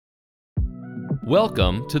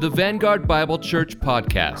Welcome to the Vanguard Bible Church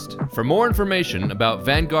podcast. For more information about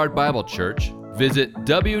Vanguard Bible Church, visit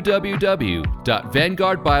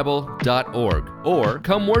www.vanguardbible.org or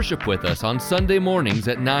come worship with us on Sunday mornings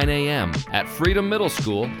at 9 a.m. at Freedom Middle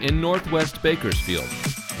School in Northwest Bakersfield.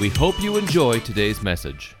 We hope you enjoy today's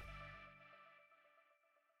message.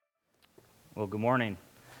 Well, good morning.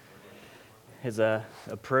 It's a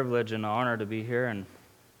privilege and an honor to be here, and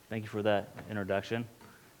thank you for that introduction.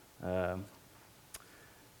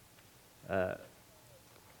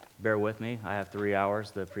 Bear with me. I have 3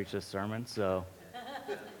 hours to preach this sermon, so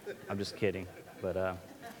I'm just kidding. But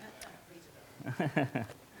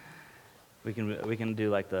we can do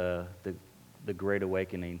like the Great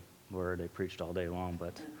Awakening where they preached all day long.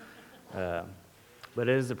 But it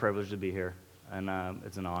is a privilege to be here, and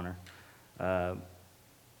it's an honor.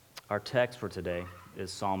 Our text for today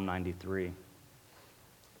is Psalm 93.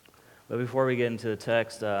 But before we get into the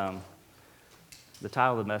text, the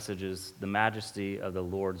title of the message is The Majesty of the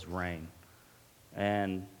Lord's Reign.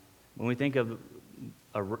 And when we think of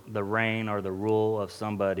the reign or the rule of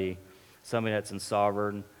somebody that's in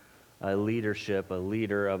sovereign leadership, a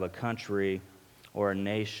leader of a country or a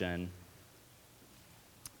nation,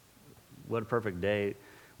 what a perfect day.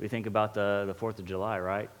 We think about the 4th of July,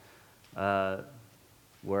 right?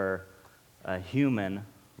 Where a human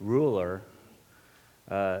ruler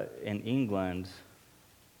in England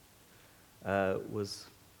was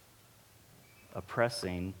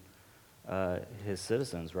oppressing his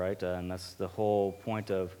citizens, right? And that's the whole point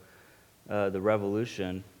of the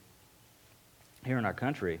revolution here in our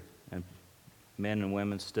country. And men and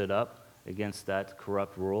women stood up against that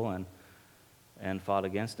corrupt rule and fought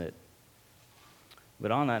against it.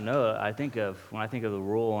 But on that note, when I think of the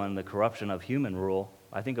rule and the corruption of human rule,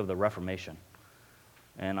 I think of the Reformation.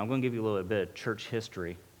 And I'm going to give you a little bit of church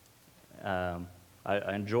history.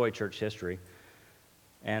 I enjoy church history.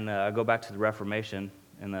 And I go back to the Reformation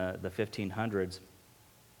in the 1500s.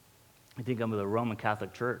 I think of the Roman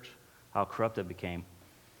Catholic Church, how corrupt it became.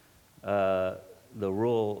 The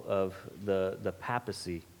rule of the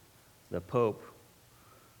papacy, the Pope,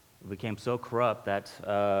 became so corrupt that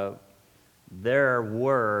their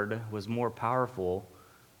word was more powerful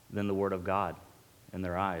than the Word of God in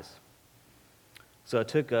their eyes. So it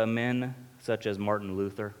took men such as Martin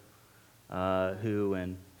Luther, who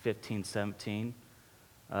in 1517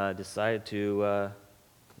 decided to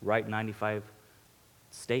write 95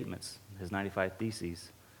 statements, his 95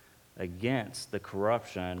 theses, against the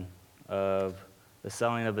corruption of the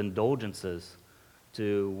selling of indulgences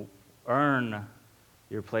to earn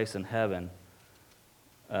your place in heaven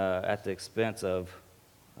at the expense of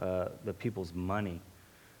the people's money.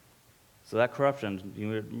 So that corruption,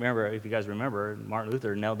 if you guys remember, Martin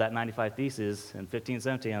Luther nailed that 95 Theses in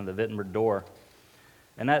 1517 on the Wittenberg door.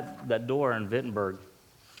 And that door in Wittenberg,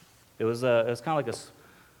 it was kind of like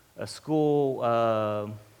a school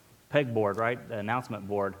pegboard, right? An announcement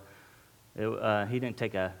board. He didn't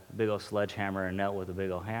take a big old sledgehammer and nail it with a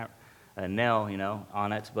big old nail,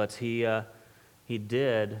 on it, but he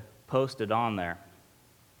did post it on there.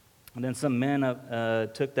 And then some men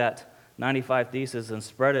took that 95 Theses and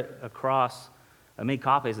spread it across, made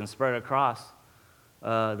copies and spread it across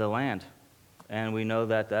the land. And we know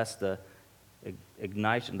that that's the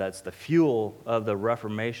ignition, that's the fuel of the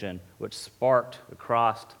Reformation, which sparked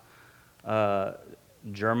across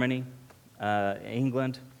Germany,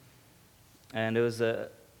 England. And it was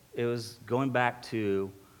going back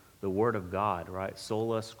to the Word of God, right?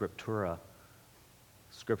 Sola Scriptura,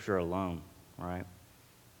 Scripture alone, right?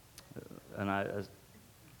 And I was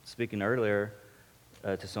speaking earlier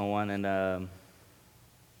to someone, and that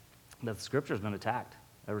the Scripture has been attacked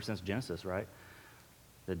ever since Genesis, right?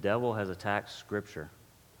 The devil has attacked Scripture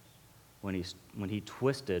when he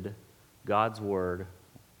twisted God's Word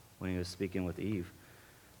when he was speaking with Eve.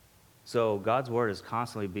 So God's Word is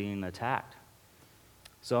constantly being attacked.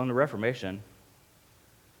 So in the Reformation,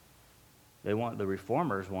 the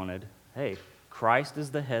Reformers wanted, hey, Christ is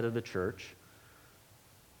the head of the church,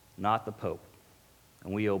 not the Pope.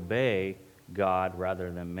 And we obey God rather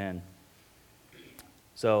than men.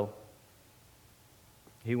 So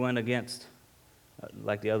he went against,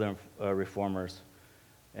 like the other reformers.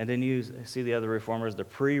 And then you see the other reformers, the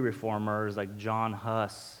pre-reformers, like John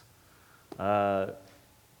Huss,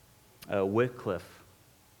 Wycliffe,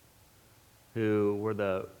 who were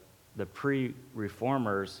the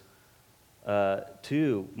pre-reformers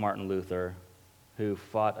to Martin Luther, who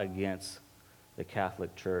fought against the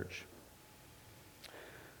Catholic Church.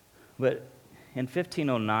 But in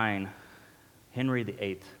 1509, Henry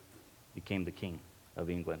VIII became the king of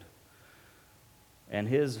England. And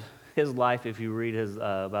his his life, if you read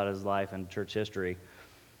about his life and church history,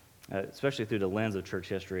 especially through the lens of church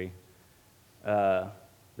history,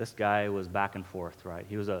 this guy was back and forth, right?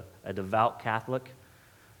 He was a devout Catholic.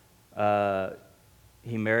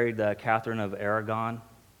 He married Catherine of Aragon,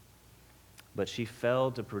 but she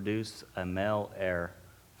failed to produce a male heir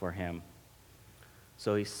for him.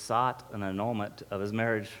 So he sought an annulment of his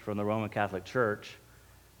marriage from the Roman Catholic Church.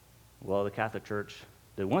 Well, the Catholic Church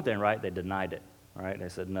did one thing right, they denied it, right? They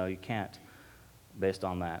said, no, you can't, based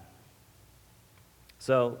on that.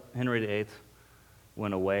 So Henry VIII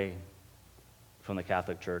went away from the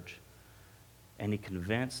Catholic Church, and he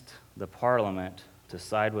convinced the Parliament to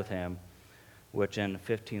side with him, which in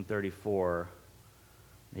 1534,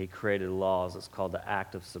 he created laws. It's called the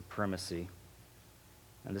Act of Supremacy.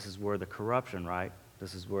 And this is where the corruption, right?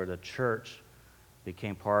 This is where the church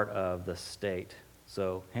became part of the state.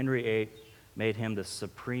 So Henry VIII made him the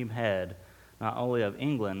supreme head, not only of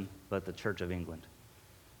England, but the Church of England.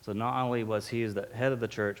 So not only was he the head of the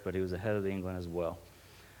church, but he was the head of England as well.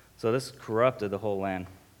 So this corrupted the whole land.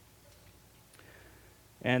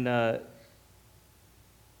 And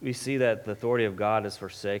we see that the authority of God is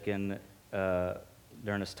forsaken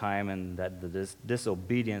during this time, and that the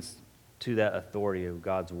disobedience to that authority of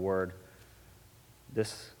God's word,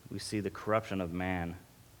 we see the corruption of man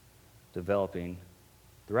developing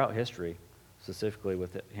throughout history, specifically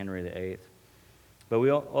with Henry VIII. But we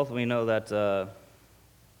ultimately know that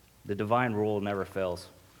the divine rule never fails.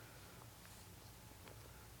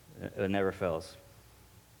 It never fails.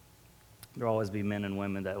 There will always be men and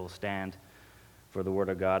women that will stand for the word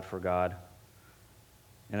of God, for God.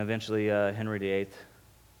 And eventually Henry VIII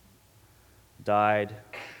died,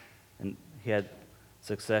 and he had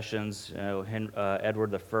successions,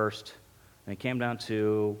 Edward I, and it came down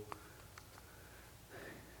to,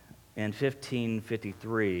 in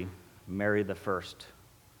 1553, Mary I,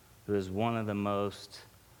 who is one of the most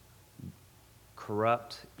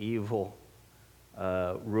corrupt, evil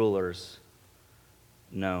rulers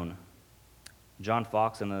known. John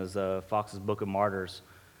Foxe, in his Foxe's Book of Martyrs,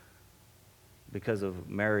 because of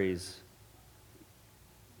Mary's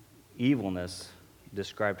evilness,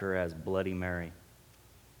 described her as Bloody Mary.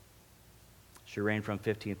 She reigned from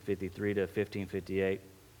 1553 to 1558,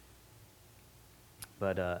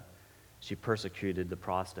 but she persecuted the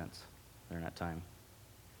Protestants during that time.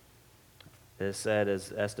 It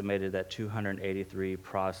is estimated that 283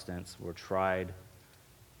 Protestants were tried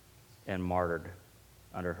and martyred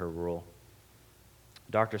under her rule.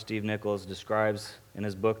 Dr. Steve Nichols describes in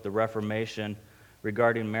his book, The Reformation,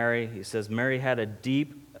 regarding Mary. He says, Mary had a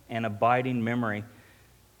deep and abiding memory.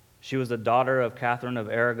 She was the daughter of Catherine of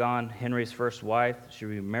Aragon, Henry's first wife. She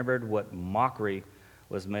remembered what mockery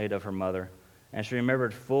was made of her mother, and she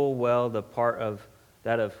remembered full well the part of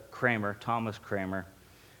that of Cranmer, Thomas Cranmer,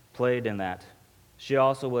 played in that. She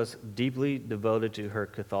also was deeply devoted to her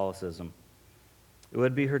Catholicism. It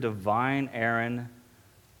would be her divine errand,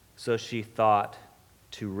 so she thought,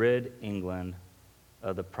 to rid England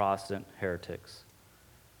of the Protestant heretics,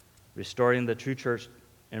 restoring the true church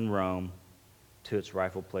in Rome to its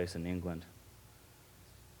rightful place in England.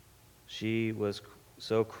 She was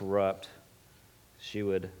so corrupt, she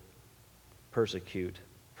would persecute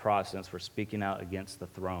Protestants for speaking out against the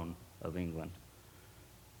throne of England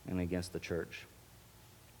and against the church.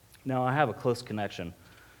 Now, I have a close connection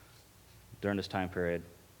during this time period.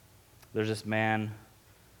 There's this man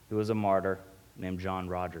who was a martyr named John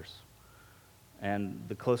Rogers. And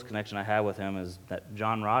the close connection I have with him is that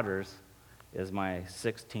John Rogers is my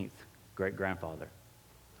 16th great-grandfather.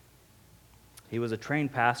 He was a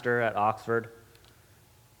trained pastor at Oxford.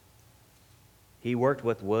 He worked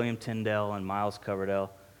with William Tyndale and Miles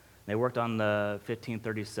Coverdale. They worked on the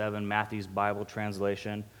 1537 Matthew's Bible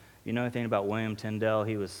translation. You know anything about William Tyndale?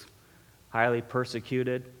 He was highly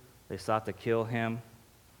persecuted. They sought to kill him.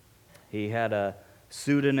 He had a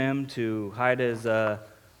pseudonym to hide his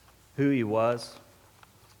who he was.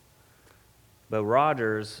 But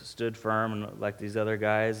Rogers stood firm, like these other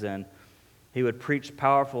guys, and he would preach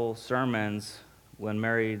powerful sermons when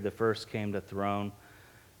Mary I came to throne.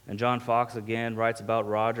 And John Foxe again writes about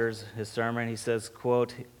Rogers, his sermon. He says,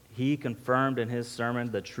 quote, he confirmed in his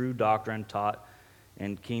sermon the true doctrine taught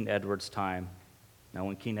in King Edward's time. Now,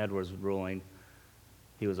 when King Edward was ruling,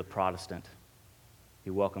 he was a Protestant. He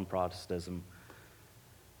welcomed Protestantism.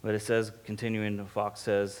 But it says, continuing, Foxe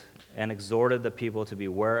says, and exhorted the people to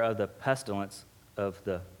beware of the pestilence of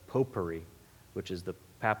the popery, which is the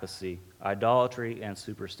papacy, idolatry, and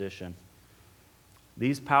superstition.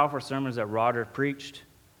 These powerful sermons that Roger preached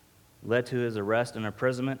led to his arrest and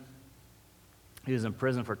imprisonment. He was in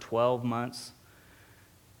prison for 12 months.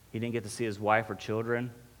 He didn't get to see his wife or children.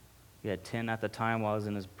 He had 10 at the time while he was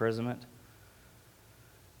in his imprisonment.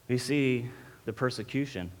 We see the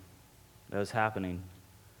persecution that was happening.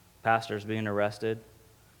 Pastors being arrested.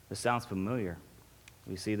 This sounds familiar.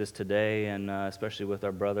 We see this today, and especially with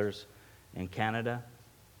our brothers in Canada,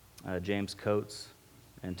 James Coates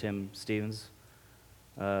and Tim Stevens,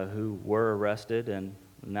 who were arrested and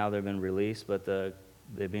now they've been released, but they're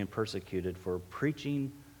being persecuted for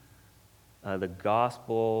preaching the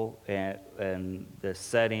gospel and the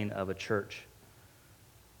setting of a church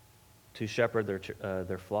to shepherd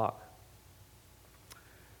their flock.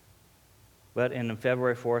 But in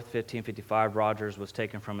February 4th, 1555, Rogers was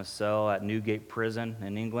taken from his cell at Newgate Prison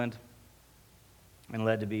in England and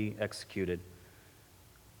led to be executed.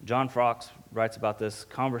 John Fox writes about this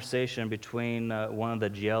conversation between one of the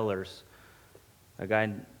jailers, a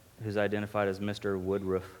guy who's identified as Mr.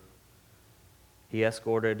 Woodruff. He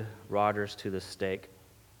escorted Rogers to the stake.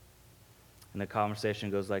 And the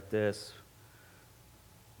conversation goes like this.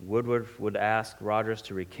 Woodruff would ask Rogers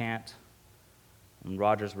to recant, and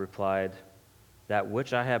Rogers replied, "That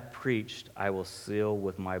which I have preached I will seal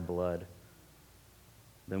with my blood."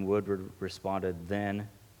 Then Woodruff responded, "Then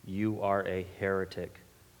you are a heretic."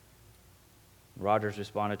 Rogers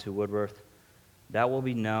responded to Woodruff, "That will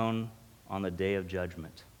be known on the day of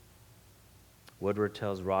judgment." Woodruff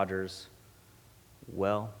tells Rogers,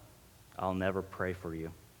 "Well, I'll never pray for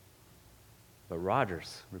you." But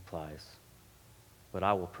Rogers replies, "But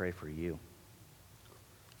I will pray for you."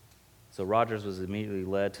 So Rogers was immediately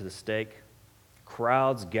led to the stake.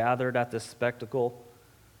 Crowds gathered at this spectacle.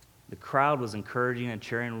 The crowd was encouraging and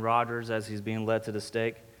cheering Rogers as he's being led to the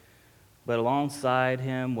stake. But alongside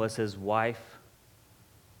him was his wife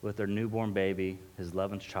with their newborn baby, his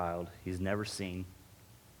 11th child he's never seen,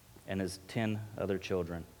 and his 10 other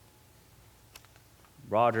children.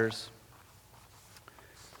 Rogers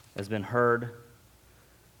has been heard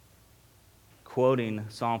quoting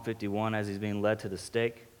Psalm 51 as he's being led to the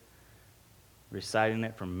stake, reciting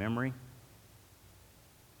it from memory.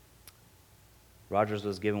 Rogers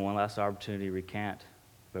was given one last opportunity to recant,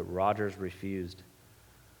 but Rogers refused.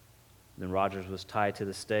 Then Rogers was tied to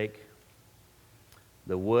the stake.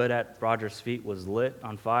 The wood at Rogers' feet was lit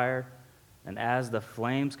on fire, and as the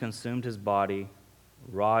flames consumed his body,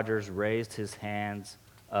 Rogers raised his hands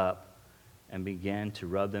up and began to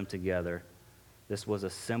rub them together. This was a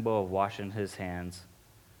symbol of washing his hands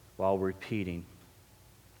while repeating,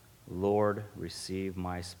 "Lord, receive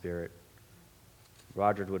my spirit."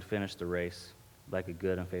 Rogers would finish the race like a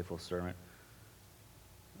good and faithful servant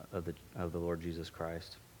of the Lord Jesus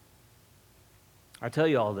Christ. I tell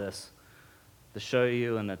you all this to show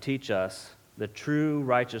you and to teach us the true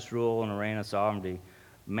righteous rule and reign of sovereignty.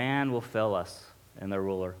 Man will fail us in their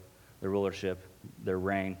rulership, their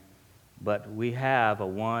reign. But we have a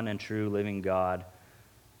one and true living God,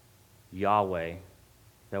 Yahweh,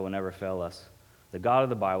 that will never fail us. The God of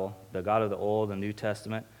the Bible, the God of the Old and New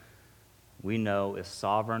Testament, we know is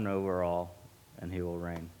sovereign over all, and he will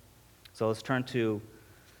reign. So let's turn to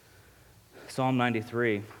Psalm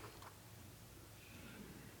 93.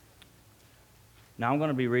 Now I'm going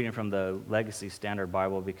to be reading from the Legacy Standard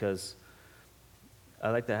Bible because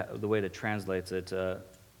I like the way it translates it.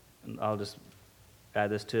 I'll just add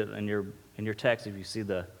this to it in your text. If you see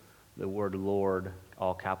the word Lord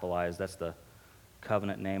all capitalized, that's the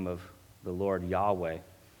covenant name of the Lord Yahweh.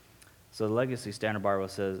 So the Legacy Standard Bible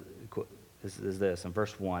says is this in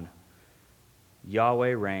verse 1.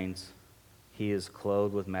 Yahweh reigns, he is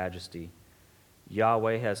clothed with majesty.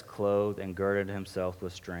 Yahweh has clothed and girded himself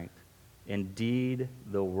with strength. Indeed,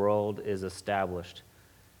 the world is established.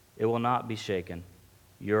 It will not be shaken.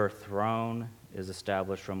 Your throne is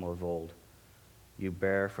established from of old. You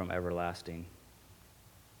bear from everlasting.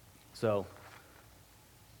 So,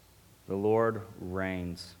 the Lord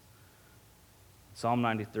reigns. Psalm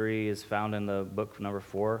 93 is found in the book number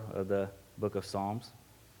 4 of the book of Psalms.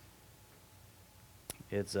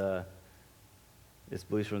 It's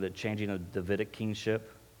believed from the changing of Davidic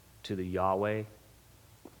kingship to the Yahweh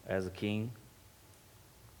as a king.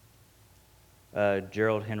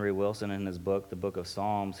 Gerald Henry Wilson, in his book, The Book of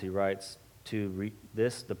Psalms, he writes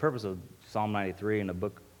the purpose of Psalm 93 in the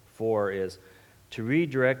book 4 is to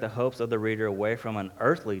redirect the hopes of the reader away from an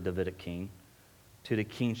earthly Davidic king to the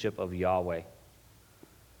kingship of Yahweh.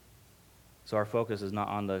 So our focus is not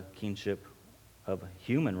on the kingship of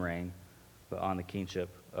human reign, but on the kingship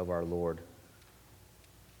of our Lord.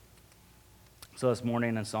 So this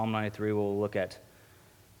morning in Psalm 93, we'll look at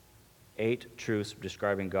 8 truths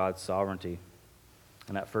describing God's sovereignty.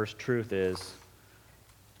 And that first truth is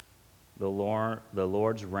the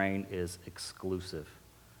Lord's reign is exclusive.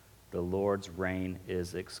 The Lord's reign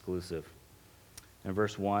is exclusive. In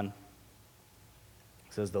verse 1,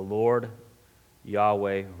 It says, the Lord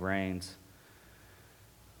Yahweh reigns.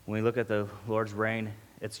 When we look at the Lord's reign,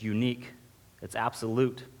 it's unique. It's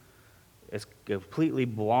absolute. It completely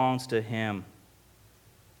belongs to him.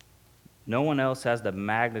 No one else has the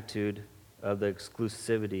magnitude of the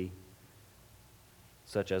exclusivity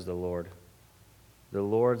such as the Lord. The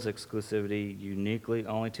Lord's exclusivity uniquely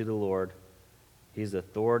only to the Lord. He's the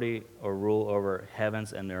authority or rule over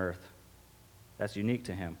heavens and the earth. That's unique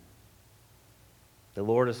to him. The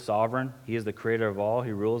Lord is sovereign. He is the creator of all.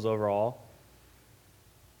 He rules over all.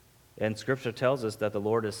 And Scripture tells us that the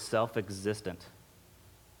Lord is self-existent.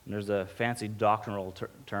 And there's a fancy doctrinal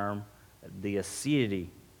term, the aseity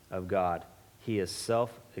of God. He is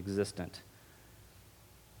self-existent.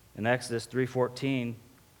 In Exodus 3:14,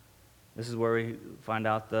 this is where we find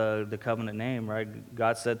out the covenant name, right?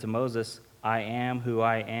 God said to Moses, I am who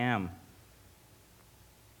I am.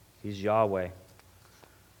 He's Yahweh.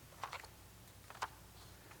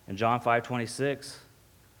 In John 5:26,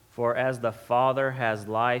 for as the Father has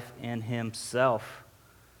life in himself,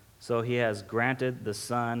 so he has granted the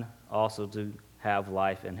Son also to have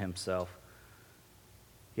life in himself.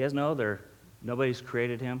 He has nobody's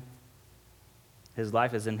created him. His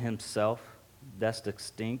life is in himself. That's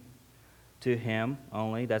distinct to him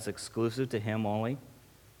only. That's exclusive to him only.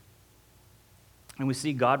 And we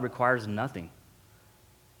see God requires nothing.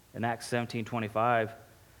 In Acts 17:25,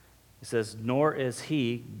 it says, nor is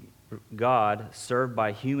he, God, served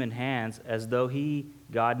by human hands as though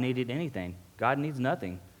God, needed anything. God needs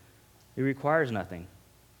nothing. He requires nothing.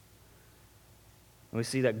 And we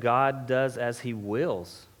see that God does as he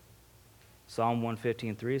wills. Psalm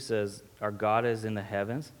 115:3 says, our God is in the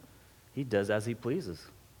heavens. He does as he pleases.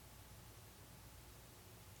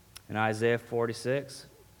 In Isaiah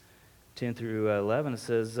 46:10-11, it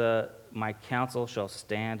says, my counsel shall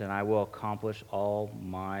stand, and I will accomplish all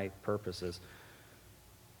my purposes.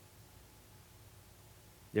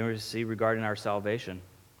 Then we see regarding our salvation,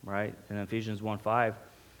 right? In Ephesians 1:5,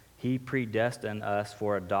 he predestined us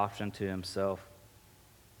for adoption to himself.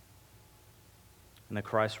 And the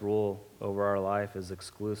Christ rule over our life is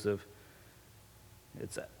exclusive.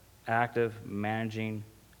 It's active, managing,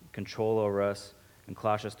 control over us. In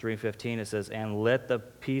Colossians 3:15, it says, and let the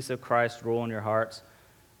peace of Christ rule in your hearts,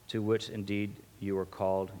 to which indeed you were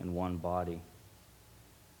called in one body.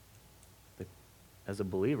 As a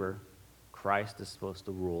believer, Christ is supposed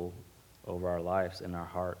to rule over our lives and our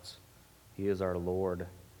hearts. He is our Lord.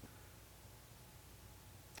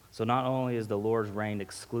 So not only is the Lord's reign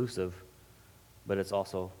exclusive, but it's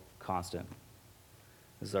also constant.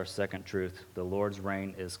 This is our second truth. The Lord's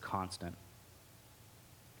reign is constant.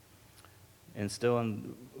 And still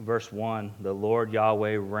in verse 1, the Lord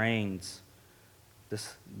Yahweh reigns.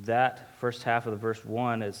 That first half of the verse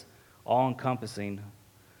 1 is all-encompassing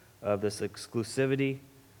of this exclusivity,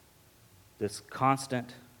 this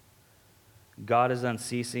constant. God is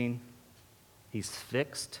unceasing. He's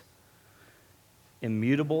fixed,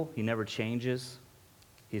 immutable. He never changes.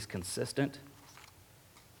 He's consistent.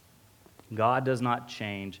 God does not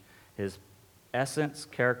change his essence,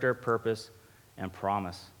 character, purpose, and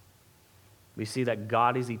promise. We see that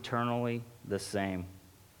God is eternally the same.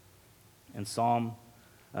 In Psalm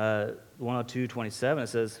 102:27, it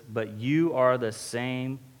says, but you are the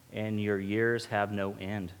same, and your years have no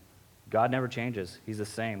end. God never changes. He's the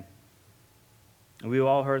same. And we've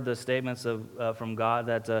all heard the statements from God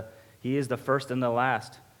that he is the first and the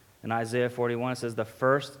last. In Isaiah 41, it says, the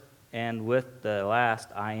first and with the last,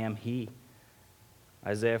 I am he.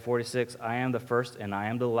 Isaiah 46, I am the first and I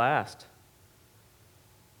am the last.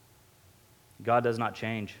 God does not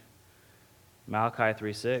change. Malachi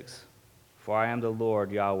 3:6, for I am the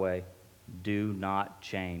Lord Yahweh, do not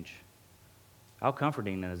change. How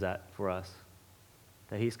comforting is that for us,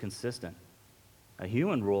 that he's consistent. A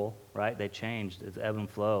human rule, right, they changed. It's ebb and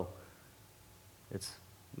flow.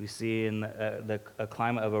 We see in a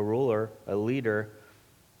climate of a ruler, a leader,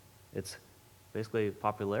 it's basically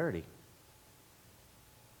popularity.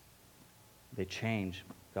 They change.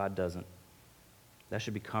 God doesn't. That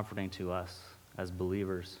should be comforting to us as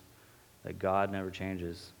believers, that God never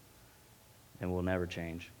changes and will never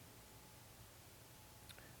change.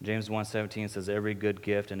 James 1:17 says, every good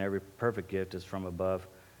gift and every perfect gift is from above,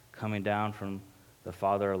 coming down from the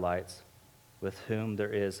Father of lights, with whom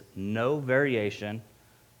there is no variation,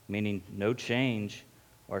 meaning no change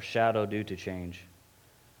or shadow due to change.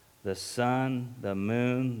 The sun, the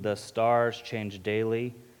moon, the stars change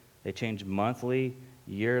daily. They change monthly,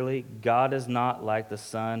 yearly. God is not like the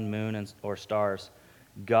sun, moon, or stars.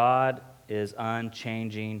 God is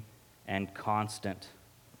unchanging and constant.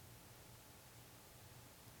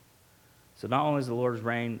 So not only is the Lord's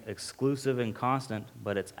reign exclusive and constant,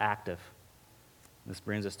 but it's active. This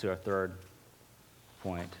brings us to our third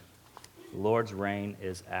point. The Lord's reign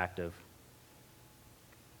is active.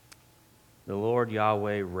 The Lord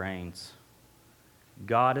Yahweh reigns.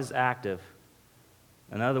 God is active.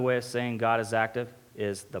 Another way of saying God is active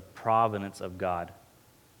is the providence of God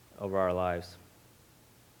over our lives.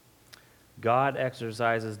 God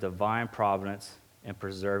exercises divine providence in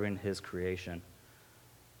preserving his creation.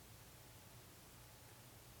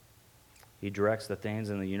 He directs the things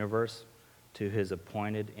in the universe to his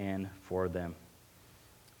appointed end for them.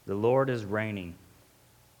 The Lord is reigning.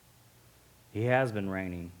 He has been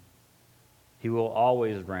reigning. He will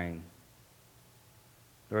always reign.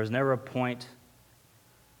 There is never a point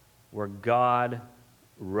where God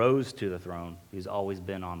rose to the throne. He's always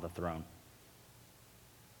been on the throne.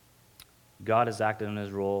 God is active in his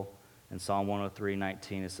rule. In Psalm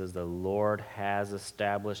 103:19, it says, "The Lord has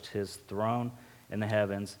established his throne in the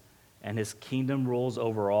heavens, and his kingdom rules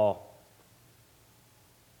over all."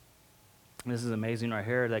 This is amazing right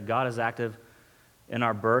here, that God is active in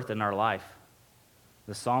our birth and our life.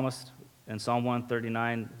 The psalmist in Psalm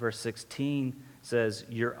 139, verse 16, says,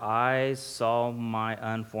 "Your eyes saw my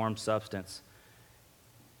unformed substance.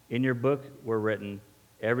 In your book were written,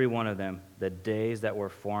 every one of them, the days that were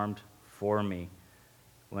formed for me,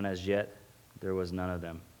 when as yet there was none of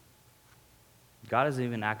them." God is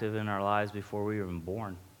even active in our lives before we were even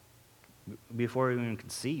born, before we were even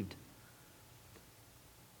conceived.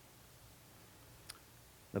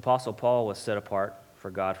 The Apostle Paul was set apart for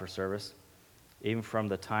God for service, even from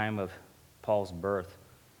the time of Paul's birth.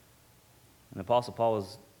 And the Apostle Paul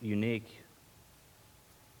was unique.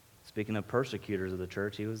 Speaking of persecutors of the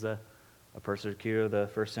church, he was a persecutor of the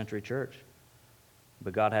first century church.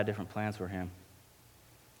 But God had different plans for him.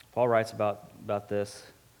 Paul writes about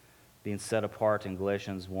this being set apart in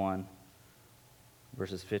Galatians 1,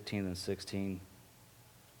 verses 15 and 16.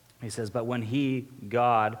 He says, "But when he,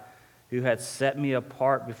 God, who had set me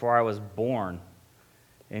apart before I was born,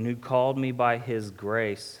 and who called me by his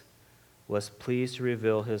grace, was pleased to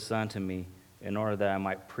reveal his Son to me, in order that I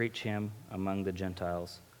might preach him among the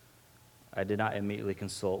Gentiles, I did not immediately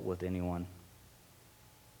consult with anyone."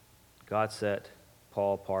 God set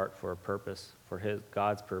Paul apart for a purpose, for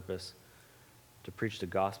God's purpose, to preach the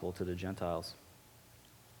gospel to the Gentiles.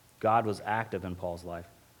 God was active in Paul's life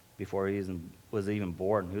before he was even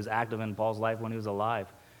born. He was active in Paul's life when he was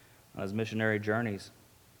alive on his missionary journeys.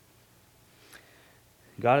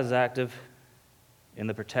 God is active in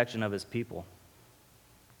the protection of his people,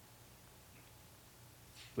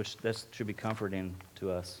 which this should be comforting to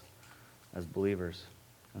us as believers.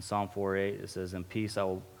 In Psalm 4:8, it says, "In peace I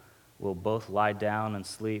will both lie down and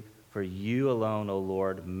sleep, for you alone, O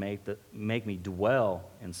Lord, make me dwell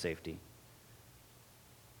in safety."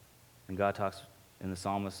 And God talks in the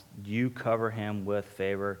psalmist, "You cover him with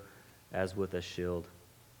favor as with a shield."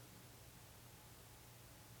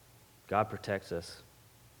 God protects us.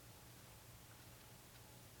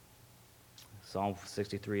 Psalm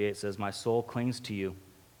 63:8 says, "My soul clings to you.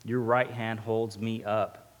 Your right hand holds me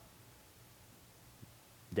up."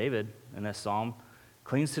 David, in this psalm,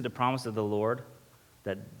 clings to the promise of the Lord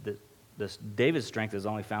that David's strength is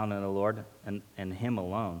only found in the Lord and him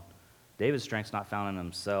alone. David's strength is not found in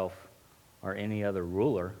himself or any other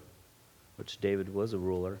ruler, which David was a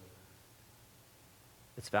ruler.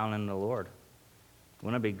 It's found in the Lord.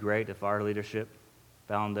 Wouldn't it be great if our leadership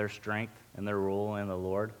found their strength and their rule in the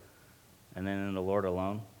Lord and then in the Lord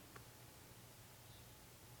alone?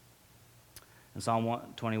 In Psalm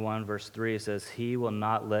 121, verse 3, it says, "He will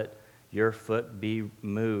not let your foot be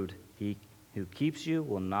moved. He who keeps you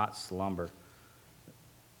will not slumber."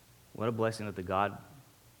 What a blessing that the God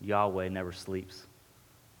Yahweh never sleeps,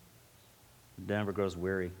 never grows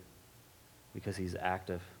weary, because he's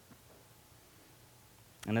active.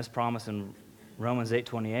 And this promise in Romans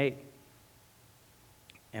 8:28,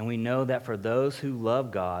 "And we know that for those who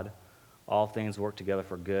love God, all things work together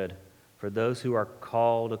for good, for those who are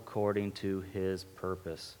called according to his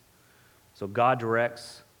purpose." So God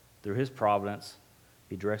directs, through his providence,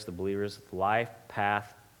 he directs the believer's life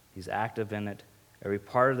path. He's active in it, every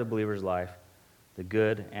part of the believer's life, the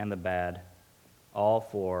good and the bad, all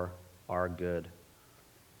for our good.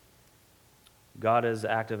 God is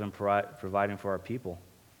active in providing for our people,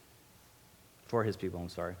 for his people,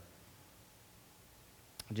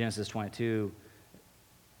 Genesis 22,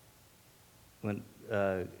 when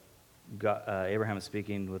Abraham is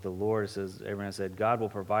speaking with the Lord, it says, Abraham said, "God will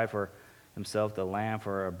provide for himself the lamb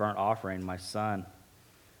for a burnt offering, my son."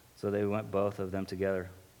 So they went, both of them together.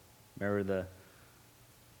 Remember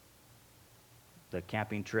the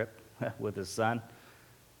camping trip with his son?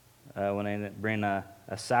 when they bring a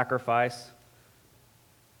sacrifice.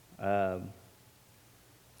 There's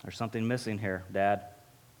something missing here, Dad.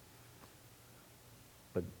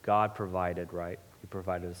 But God provided, right? He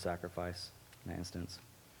provided a sacrifice in that instance.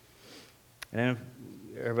 And then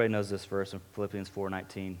everybody knows this verse in Philippians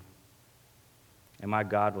 4:19. And my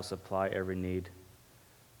God will supply every need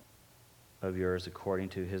of yours according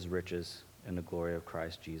to his riches in the glory of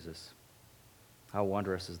Christ Jesus. How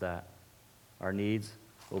wondrous is that? Our needs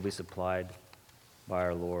will be supplied by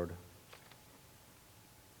our Lord.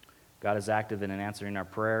 God is active in answering our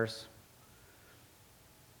prayers.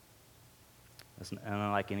 That's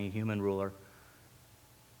unlike any human ruler.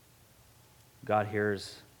 God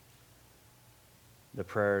hears the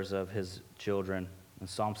prayers of his children. In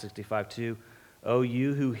Psalm 65:2, O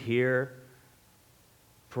you who hear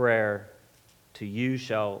prayer, to you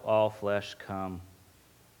shall all flesh come.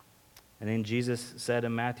 And then Jesus said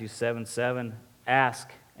in Matthew 7:7, ask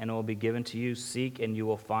and it will be given to you, seek and you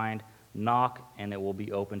will find, knock and it will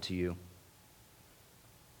be open to you.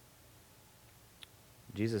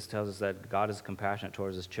 Jesus tells us that God is compassionate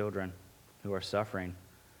towards his children who are suffering.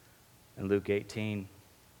 In Luke 18,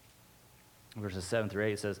 verses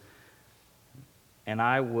 7-8, it says,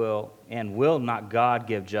 And will not God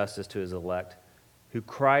give justice to his elect, who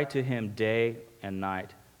cry to him day and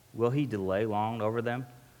night? Will he delay long over them?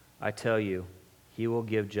 I tell you, he will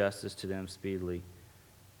give justice to them speedily.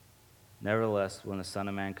 Nevertheless, when the Son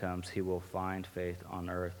of Man comes, he will find faith on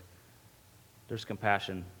earth. There's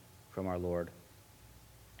compassion from our Lord.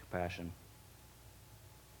 Compassion.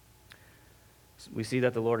 We see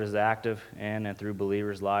that the Lord is active in and through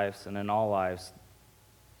believers' lives and in all lives.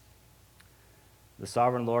 The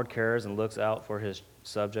sovereign Lord cares and looks out for his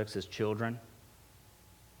subjects, his children,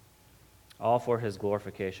 all for his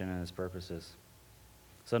glorification and his purposes.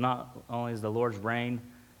 So not only is the Lord's reign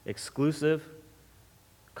exclusive,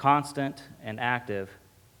 constant, and active,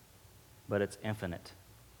 but it's infinite.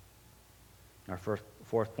 Our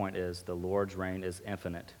fourth point is the Lord's reign is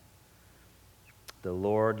infinite. The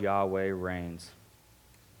Lord Yahweh reigns.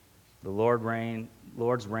 The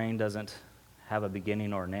Lord's reign doesn't have a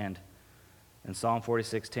beginning or an end. In Psalm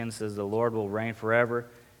 46:10 says, the Lord will reign forever.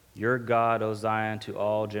 Your God, O Zion, to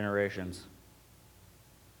all generations.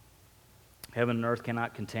 Heaven and earth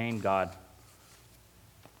cannot contain God.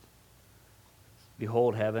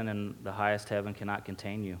 Behold, heaven and the highest heaven cannot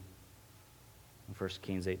contain you. In 1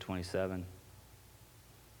 Kings 8:27.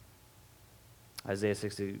 Isaiah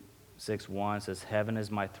 66:1 says, heaven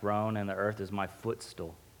is my throne and the earth is my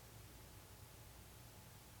footstool.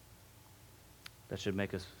 That should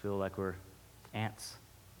make us feel like we're ants.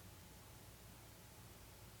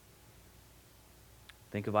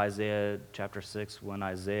 Think of Isaiah chapter 6 when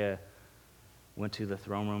Isaiah went to the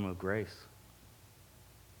throne room of grace.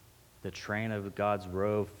 The train of God's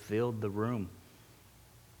robe filled the room.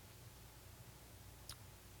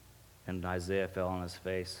 And Isaiah fell on his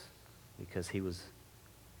face because he was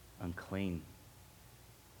unclean.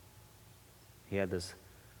 He had this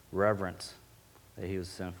reverence that he was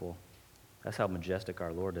sinful. That's how majestic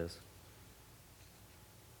our Lord is.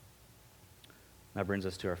 That brings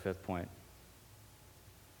us to our fifth point.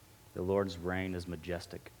 The Lord's reign is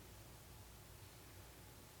majestic.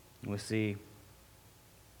 We see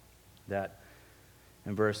that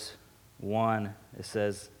in verse 1, it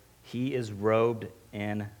says, he is robed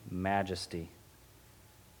in majesty.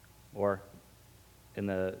 Or in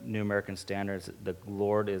the New American Standards, the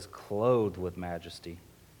Lord is clothed with majesty.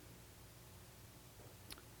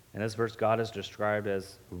 In this verse, God is described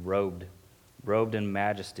as robed in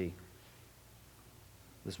majesty.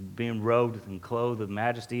 This being robed and clothed with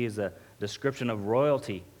majesty is a description of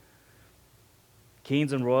royalty.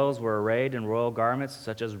 Kings and royals were arrayed in royal garments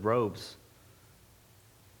such as robes.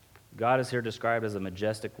 God is here described as a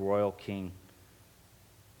majestic royal king.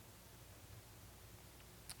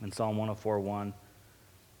 In Psalm 104:1,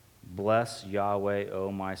 bless Yahweh,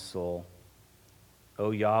 O my soul.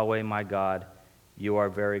 O Yahweh, my God, you are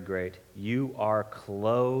very great. You are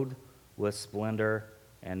clothed with splendor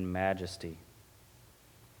and majesty.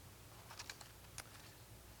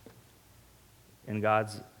 In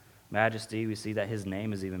God's majesty, we see that his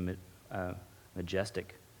name is even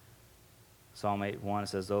majestic. Psalm 8:1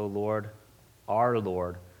 says, O Lord, our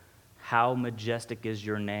Lord, how majestic is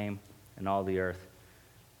your name in all the earth.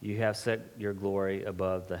 You have set your glory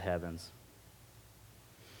above the heavens.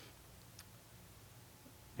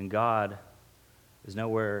 And God is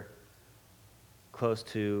nowhere close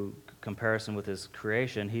to comparison with his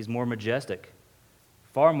creation. He's more majestic,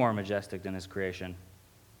 far more majestic than his creation.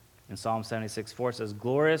 In Psalm 76:4 it says,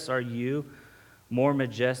 glorious are you, more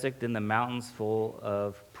majestic than the mountains full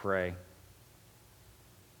of prey.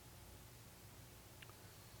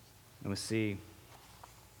 And we see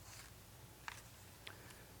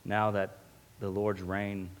now that the Lord's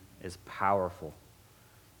reign is powerful.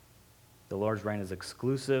 The Lord's reign is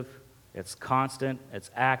exclusive, it's constant, it's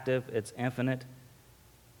active, it's infinite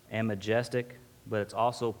and majestic, but it's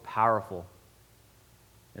also powerful.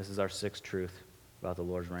 This is our sixth truth about the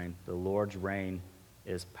Lord's reign. The Lord's reign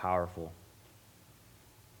is powerful.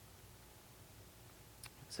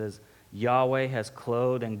 It says, Yahweh has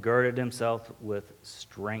clothed and girded himself with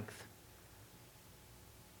strength.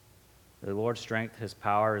 The Lord's strength, his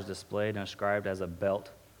power, is displayed and described as a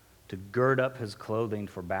belt to gird up his clothing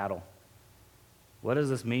for battle. What does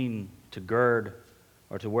this mean, to gird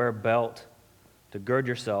or to wear a belt, to gird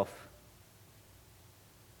yourself?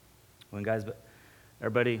 When guys,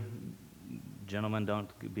 everybody, gentlemen,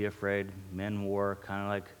 don't be afraid. Men wore kind of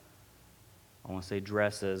like, I want to say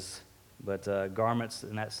dresses, but garments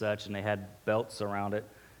and that such, and they had belts around it.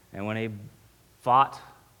 And when they fought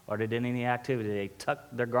or they did any activity, they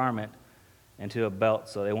tucked their garment into a belt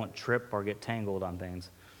so they won't trip or get tangled on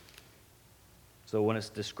things. So when it's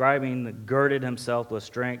describing the girded himself with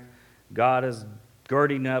strength, God is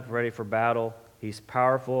girding up, ready for battle. He's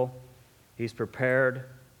powerful. He's prepared.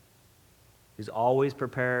 He's always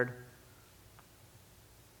prepared.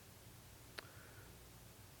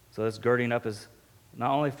 So this girding up is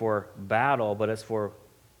not only for battle, but it's for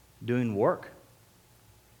doing work.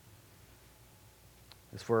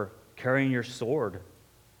 It's for carrying your sword,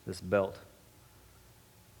 this belt.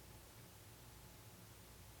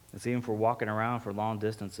 It's even for walking around for long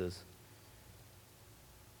distances.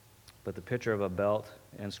 But the picture of a belt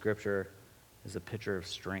in Scripture is a picture of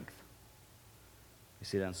strength. You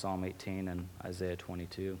see that in Psalm 18 and Isaiah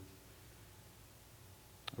 22.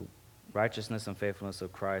 Righteousness and faithfulness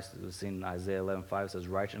of Christ, as we've seen in Isaiah 11:5, says,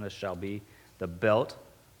 righteousness shall be the belt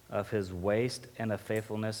of his waist, and of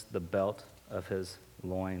faithfulness the belt of his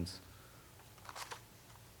loins.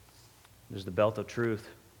 There's the belt of truth.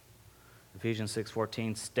 Ephesians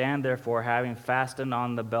 6:14, stand therefore having fastened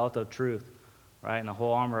on the belt of truth. Right? In the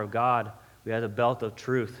whole armor of God, we have the belt of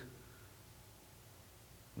truth,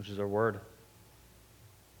 which is our word.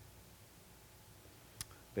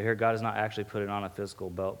 But here, God has not actually put it on a physical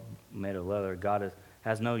belt made of leather. God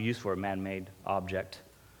has no use for a man-made object,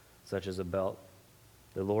 such as a belt.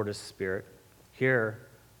 The Lord is spirit. Here,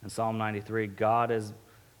 in Psalm 93, God's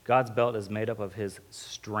belt is made up of his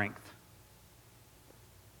strength.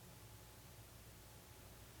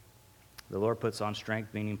 The Lord puts on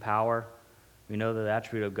strength, meaning power. We know that the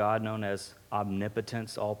attribute of God, known as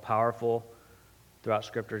omnipotence, all-powerful. Throughout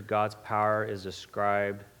Scripture, God's power is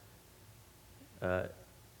described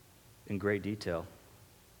in great detail.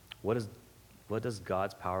 What does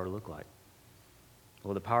God's power look like?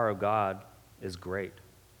 Well, the power of God is great.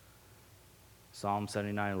 Psalm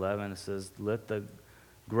 79:11 says, let the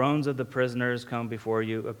groans of the prisoners come before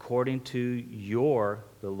you according to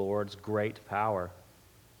the Lord's great power.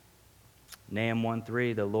 Nahum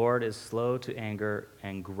 1:3, the Lord is slow to anger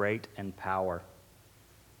and great in power.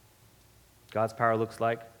 God's power looks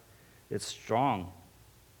like it's strong.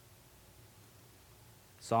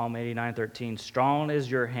 Psalm 89:13, strong is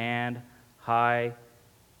your hand, high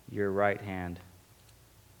your right hand.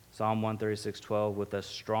 Psalm 136:12, with a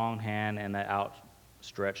strong hand and an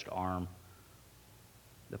outstretched arm.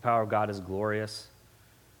 The power of God is glorious.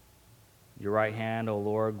 Your right hand, O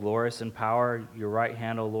Lord, glorious in power. Your right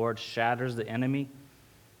hand, O Lord, shatters the enemy.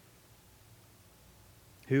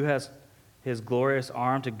 Who has his glorious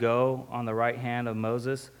arm to go on the right hand of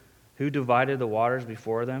Moses? Who divided the waters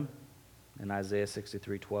before them? In Isaiah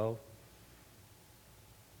 63:12.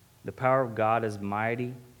 The power of God is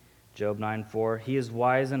mighty. Job 9:4. He is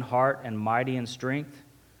wise in heart and mighty in strength.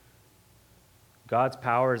 God's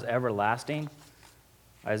power is everlasting.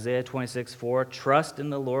 Isaiah 26:4. Trust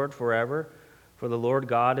in the Lord forever, for the Lord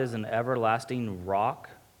God is an everlasting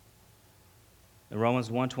rock. In Romans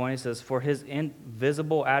 1:20 says, for his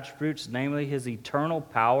invisible attributes, namely his eternal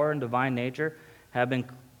power and divine nature, have been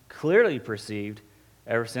clearly perceived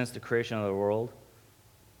ever since the creation of the world.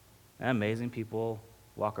 Isn't that amazing? People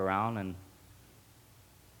walk around and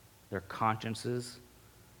their consciences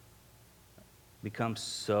become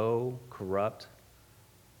so corrupt,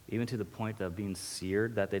 even to the point of being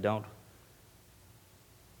seared, that they don't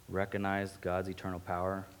recognize God's eternal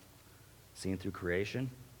power seen through creation.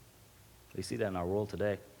 We see that in our world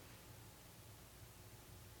today,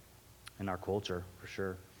 in our culture, for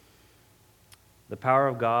sure. The power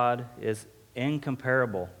of God is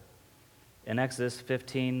incomparable. In Exodus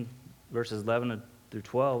 15, verses 11 through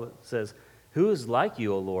 12, it says, who is like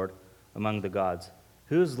you, O Lord, among the gods?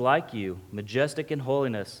 Who is like you, majestic in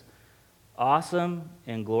holiness, awesome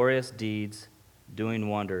in glorious deeds, doing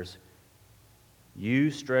wonders?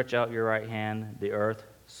 You stretch out your right hand, the earth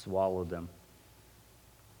swallowed them.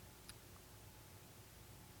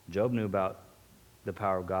 Job knew about the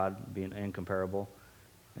power of God being incomparable.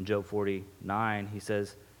 In Job 49, he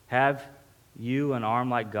says, have you an arm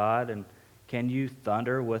like God, and can you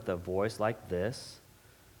thunder with a voice like this?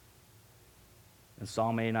 In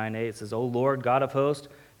Psalm 89:8, it says, O Lord, God of hosts,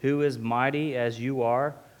 who is mighty as you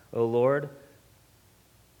are, O Lord,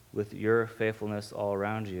 with your faithfulness all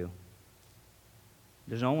around you.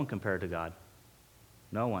 There's no one compared to God.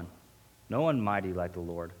 No one. No one mighty like the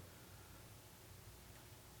Lord.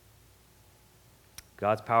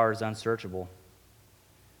 God's power is unsearchable.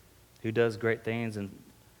 Who does great things and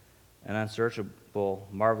unsearchable,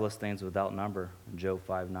 marvelous things without number? In Job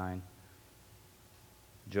 5:9.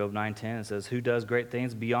 Job 9:10 says, who does great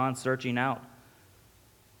things beyond searching out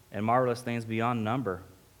and marvelous things beyond number?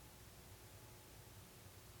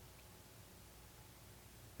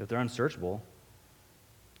 If they're unsearchable,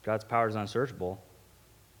 God's power is unsearchable,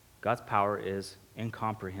 God's power is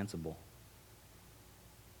incomprehensible.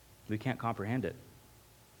 We can't comprehend it.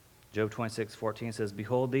 Job 26:14 says,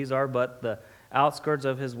 behold, these are but the outskirts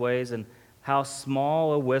of his ways, and how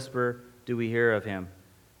small a whisper do we hear of him.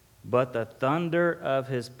 But the thunder of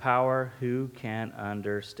his power, who can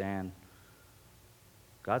understand?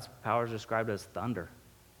 God's power is described as thunder.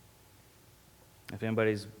 If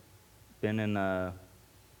anybody's been in a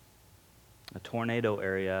tornado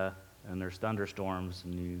area and there's thunderstorms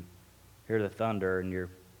and you hear the thunder and you're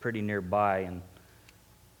pretty nearby and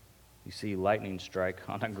you see lightning strike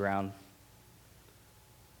on the ground,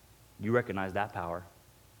 you recognize that power.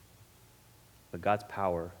 But God's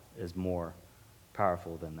power is more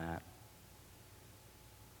powerful than that.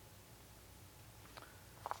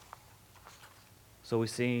 So we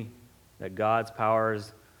see that God's power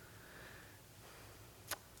is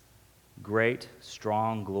great,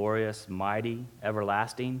 strong, glorious, mighty,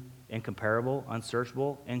 everlasting, incomparable,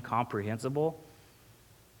 unsearchable, incomprehensible.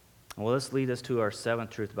 Well, this leads us to our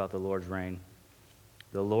seventh truth about the Lord's reign.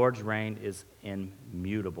 The Lord's reign is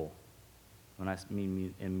immutable. When I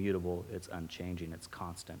mean immutable, it's unchanging, it's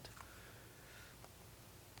constant.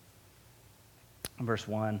 In verse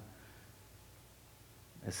 1,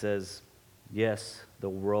 it says, yes, the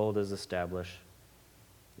world is established.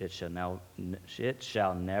 It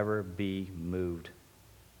shall never be moved.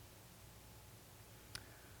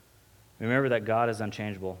 Remember that God is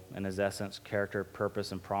unchangeable in his essence, character,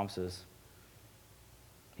 purpose, and promises.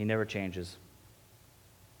 He never changes.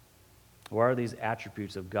 What are these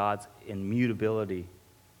attributes of God's immutability,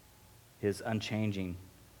 his unchanging?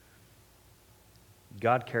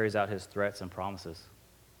 God carries out his threats and promises.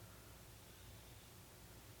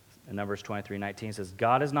 In Numbers 23:19 says,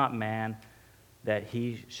 God is not man that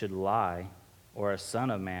he should lie, or a son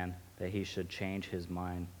of man that he should change his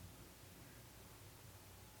mind.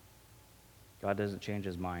 God doesn't change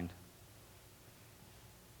his mind.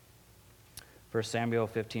 1 Samuel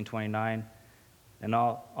 15:29, and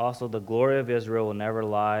also the glory of Israel will never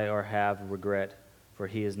lie or have regret, for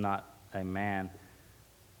he is not a man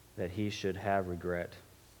that he should have regret.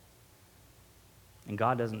 And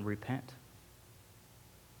God doesn't repent.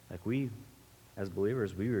 Like we, as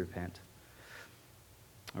believers, we repent.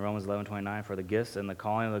 In Romans 11:29, for the gifts and the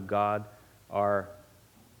calling of God are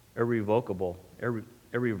irrevocable,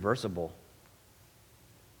 irreversible.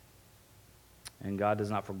 And God does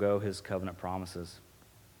not forgo his covenant promises.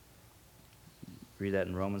 Read that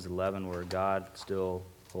in Romans 11, where God still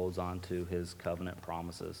holds on to his covenant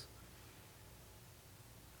promises.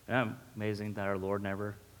 Isn't that amazing that our Lord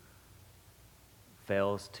never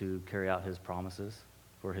fails to carry out his promises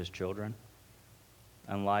for his children?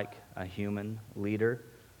 Unlike a human leader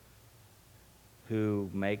who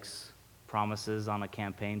makes promises on a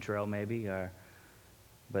campaign trail maybe,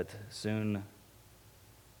 but soon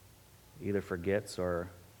either forgets or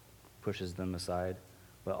pushes them aside.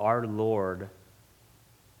 But our Lord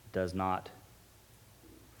does not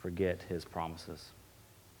forget his promises.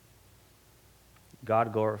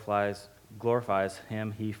 God glorifies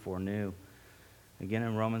him he foreknew. Again,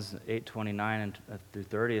 in Romans 8:29 through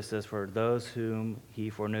 30, it says, for those whom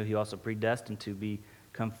he foreknew, he also predestined to be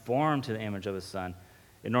conformed to the image of his Son,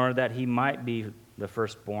 in order that he might be the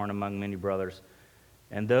firstborn among many brothers.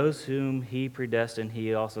 And those whom he predestined,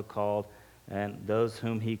 he also called, and those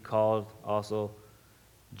whom he called also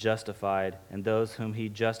justified, and those whom he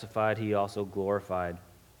justified, he also glorified.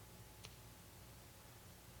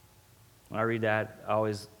 When I read that, I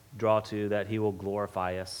always draw to that he will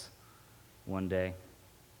glorify us one day.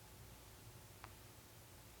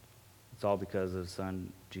 It's all because of his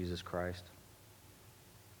Son, Jesus Christ.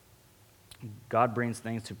 God brings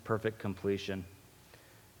things to perfect completion.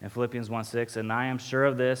 In Philippians 1:6, and I am sure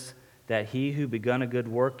of this, that he who begun a good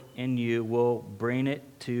work in you will bring it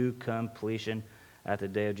to completion at the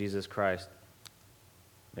day of Jesus Christ.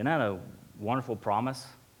 Isn't that a wonderful promise?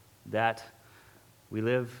 That we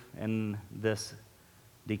live in this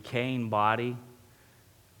decaying body,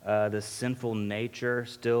 this sinful nature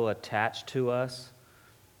still attached to us,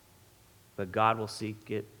 but God will seek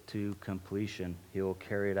it to completion. He will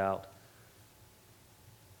carry it out.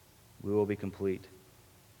 We will be complete.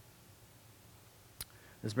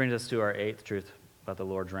 This brings us to our eighth truth about the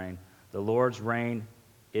Lord's reign. The Lord's reign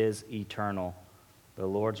is eternal. The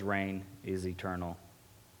Lord's reign is eternal.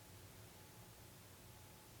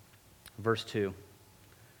 Verse 2.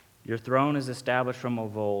 Your throne is established from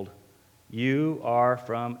of old. You are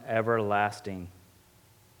from everlasting.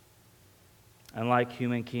 Unlike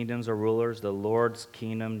human kingdoms or rulers, the Lord's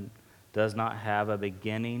kingdom does not have a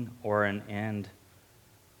beginning or an end.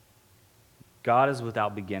 God is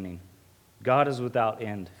without beginning. God is without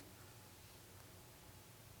end.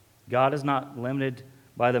 God is not limited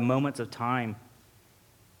by the moments of time.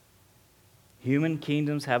 Human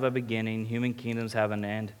kingdoms have a beginning. Human kingdoms have an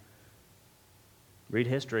end. Read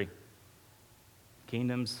history.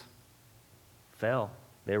 Kingdoms fell.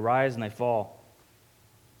 They rise and they fall.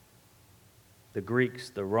 The Greeks,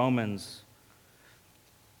 the Romans,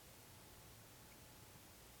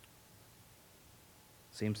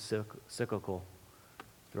 seems cyclical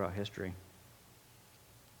throughout history.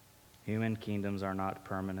 Human kingdoms are not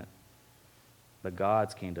permanent, but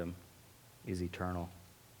God's kingdom is eternal.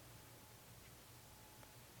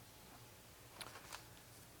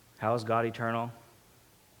 How is God eternal?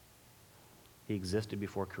 He existed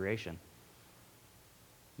before creation.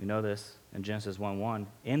 We know this in Genesis 1:1.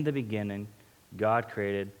 In the beginning, God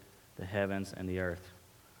created the heavens and the earth.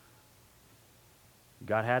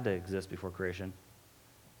 God had to exist before creation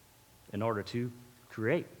in order to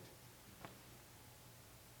create.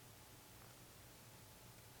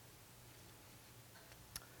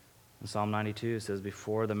 In Psalm 92, it says,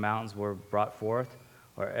 before the mountains were brought forth,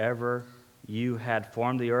 or ever you had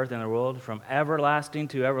formed the earth and the world, from everlasting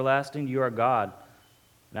to everlasting, you are God.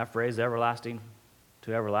 And that phrase, everlasting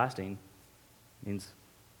to everlasting, means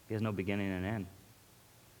he has no beginning and end.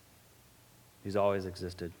 He's always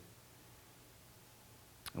existed.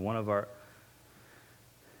 And one of our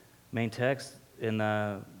main texts in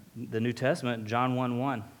the New Testament, John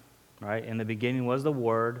 1:1, right? In the beginning was the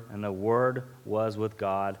Word, and the Word was with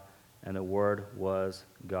God, and the Word was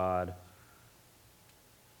God.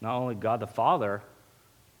 Not only God the Father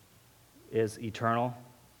is eternal,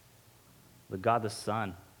 but God the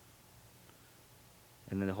Son,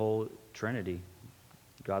 and then the whole Trinity,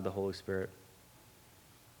 God the Holy Spirit.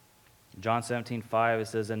 John 17:5, it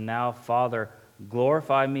says, and now, Father,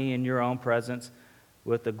 glorify me in your own presence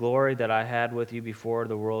with the glory that I had with you before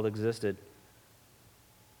the world existed.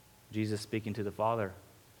 Jesus speaking to the Father,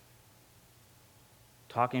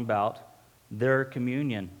 talking about their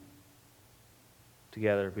communion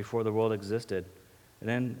together before the world existed. And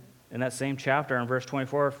then in that same chapter, in verse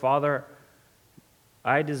 24, Father,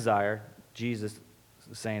 I desire, Jesus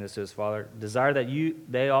is saying this to his Father, desire that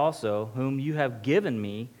they also, whom you have given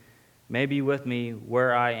me, may be with me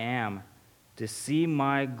where I am, to see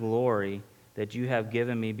my glory that you have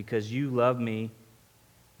given me, because you loved me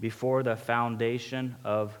before the foundation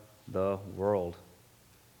of the world.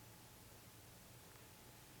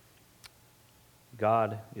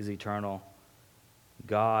 God is eternal.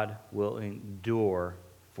 God will endure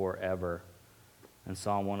forever. In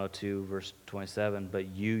Psalm 102, verse 27, but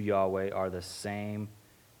you, Yahweh, are the same,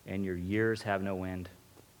 and your years have no end.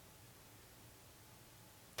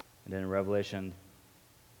 And then in Revelation,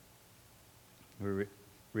 we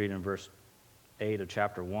read in verse 8 of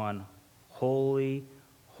chapter 1, holy,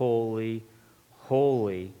 holy,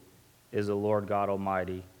 holy is the Lord God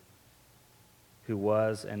Almighty, who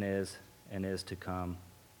was and is to come.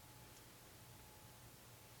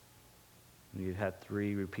 And you had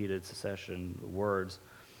three repeated succession words.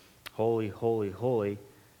 Holy, holy, holy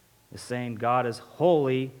is saying God is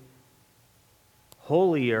holy,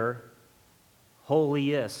 holier,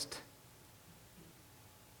 holiest.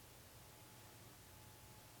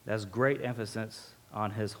 That's great emphasis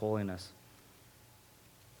on his holiness.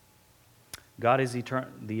 God is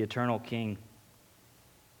the eternal King.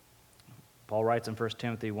 Paul writes in 1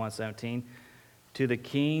 Timothy 1:17, to the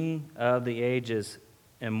King of the ages,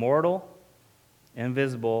 immortal,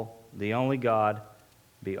 invisible, the only God,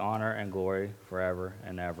 be honor and glory forever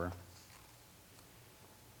and ever.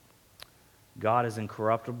 God is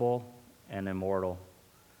incorruptible and immortal.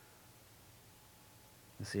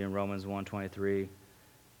 You see in Romans 1:23,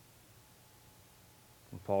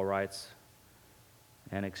 Paul writes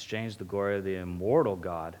and exchanged the glory of the immortal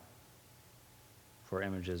God for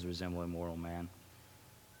images resembling mortal man.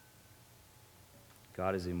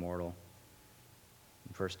 God is immortal.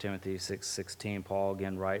 In 1 Timothy 6:16, Paul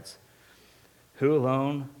again writes, "Who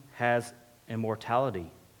alone has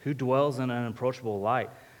immortality? Who dwells in an unapproachable light?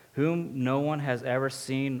 Whom no one has ever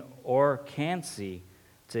seen or can see?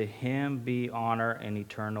 To him be honor and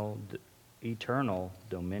eternal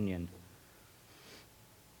dominion."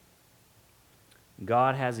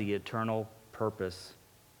 God has the eternal purpose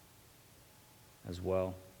as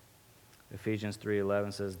well. Ephesians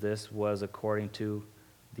 3:11 says, "This was according to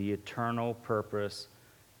the eternal purpose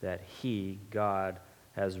that He, God,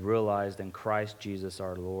 has realized in Christ Jesus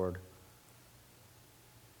our Lord."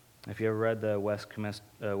 If you ever read the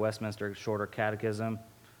Westminster Shorter Catechism,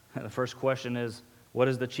 the first question is, what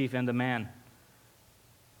is the chief end of man?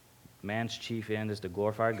 Man's chief end is to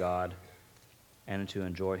glorify God and to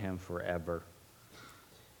enjoy Him forever.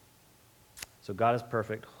 So God is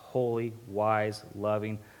perfect, holy, wise,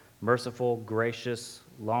 loving, merciful, gracious,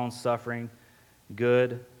 long-suffering,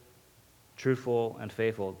 good, truthful, and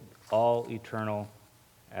faithful, all eternal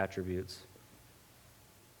attributes.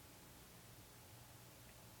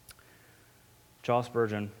 Charles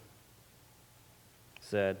Spurgeon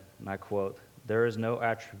said, and I quote, "There is no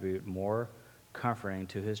attribute more comforting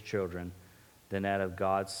to his children than that of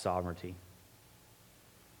God's sovereignty.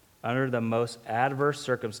 Under the most adverse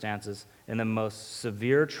circumstances and the most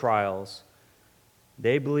severe trials,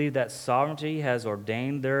 they believe that sovereignty has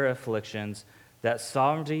ordained their afflictions, that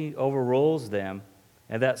sovereignty overrules them,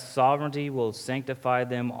 and that sovereignty will sanctify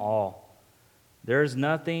them all. There is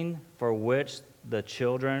nothing for which the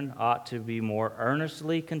children ought to be more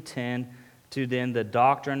earnestly contend to than the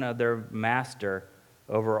doctrine of their master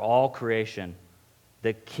over all creation,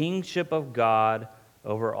 the kingship of God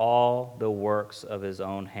over all the works of his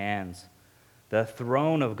own hands, the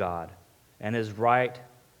throne of God, and his right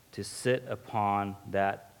to sit upon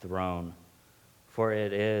that throne. For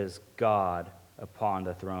it is God upon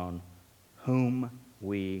the throne, whom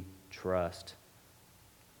we trust."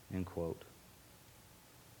 End quote.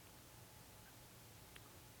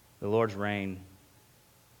 The Lord's reign,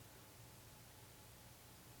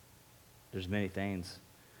 there's many things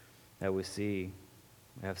that we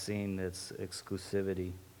have seen its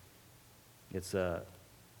exclusivity. It's a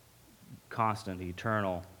constant,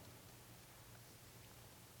 eternal,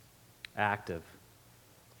 active,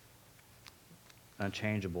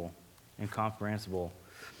 unchangeable, incomprehensible.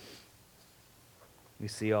 We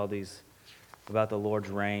see all these about the Lord's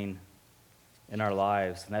reign in our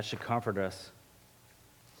lives, and that should comfort us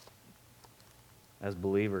as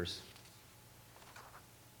believers.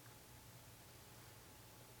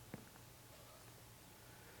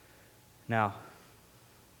 Now,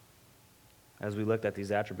 as we looked at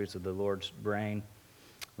these attributes of the Lord's reign,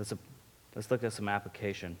 let's look at some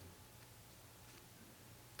application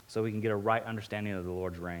so we can get a right understanding of the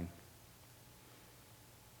Lord's reign.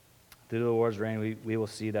 Through the Lord's reign, we will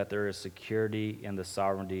see that there is security in the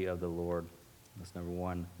sovereignty of the Lord. That's number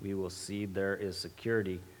one. We will see there is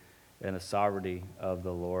security in the sovereignty of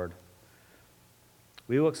the Lord.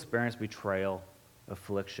 We will experience betrayal,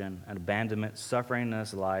 affliction, and abandonment, suffering in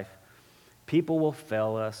this life. People will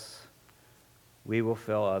fail us. We will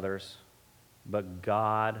fail others. But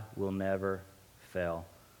God will never fail.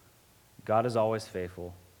 God is always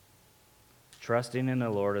faithful. Trusting in the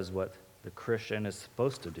Lord is what the Christian is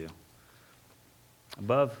supposed to do.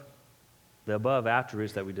 The above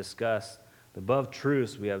attributes that we discussed, the above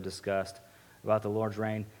truths we have discussed about the Lord's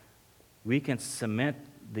reign, we can cement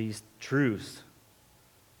these truths,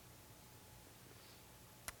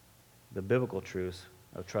 the biblical truths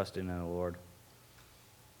of trusting in the Lord.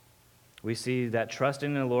 We see that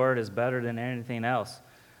trusting in the Lord is better than anything else.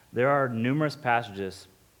 There are numerous passages.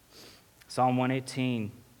 Psalm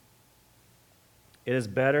 118, "It is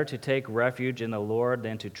better to take refuge in the Lord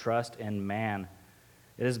than to trust in man.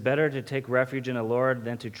 It is better to take refuge in the Lord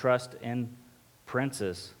than to trust in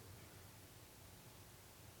princes."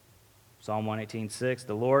 Psalm 118:6,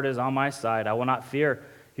 "The Lord is on my side. I will not fear.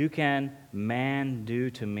 Who can man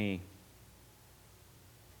do to me?"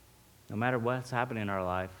 No matter what's happening in our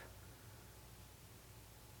life,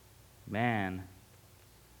 man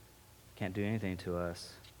can't do anything to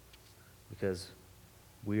us because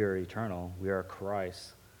we are eternal. We are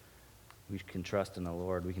Christ. We can trust in the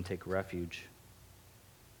Lord. We can take refuge.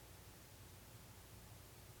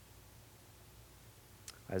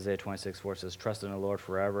 Isaiah 26:4 says, "Trust in the Lord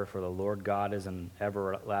forever, for the Lord God is an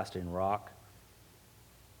everlasting rock."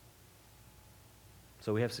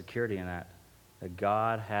 So we have security in that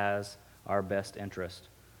God has our best interest.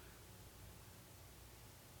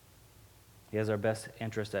 He has our best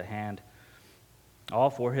interest at hand, all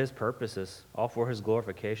for his purposes, all for his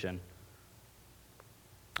glorification,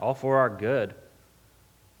 all for our good.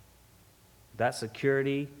 That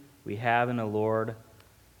security we have in the Lord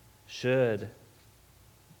should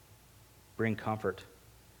bring comfort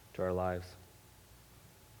to our lives.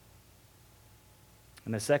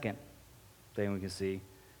 And the second thing we can see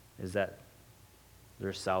is that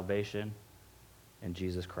there's salvation in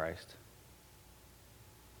Jesus Christ.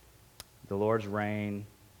 The Lord's reign,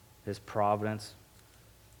 his providence,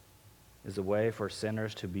 is a way for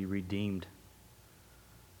sinners to be redeemed.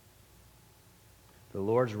 The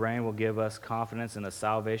Lord's reign will give us confidence in the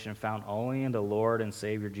salvation found only in the Lord and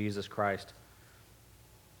Savior Jesus Christ.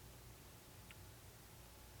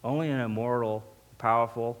 Only an immortal,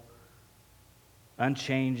 powerful,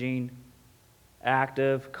 unchanging,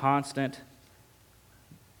 active, constant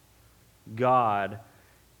God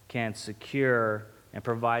can secure and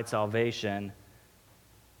provide salvation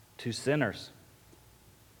to sinners.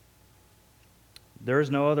 There is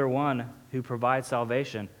no other one who provides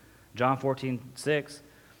salvation. John 14:6,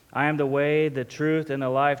 I am the way, the truth, and the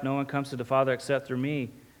life. No one comes to the Father except through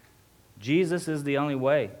me. Jesus is the only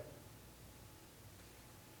way.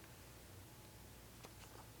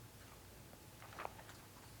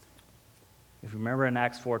 If you remember in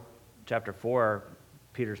Acts chapter 4,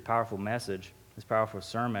 Peter's powerful message, his powerful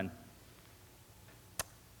sermon,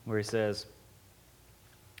 where he says,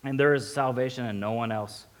 and there is salvation in no one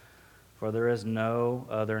else, for there is no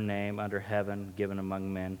other name under heaven given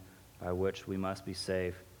among men by which we must be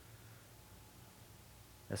saved.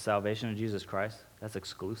 The salvation in Jesus Christ, that's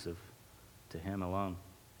exclusive to him alone.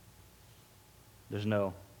 There's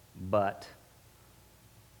no but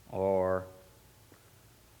or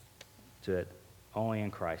to it. Only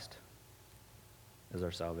in Christ is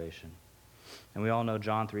our salvation. And we all know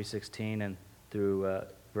John 3:16 and through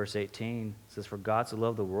verse 18 says, for God so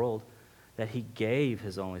loved the world that he gave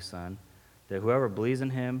his only Son, that whoever believes in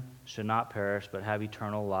him should not perish but have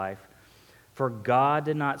eternal life. For God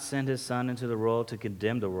did not send his Son into the world to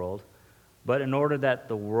condemn the world, but in order that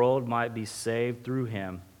the world might be saved through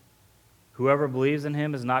him. Whoever believes in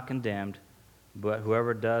him is not condemned, but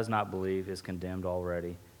whoever does not believe is condemned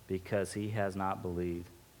already, because he has not believed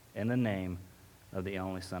in the name of the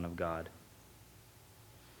only Son of God.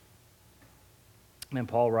 And then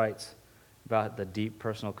Paul writes about the deep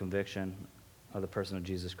personal conviction of the person of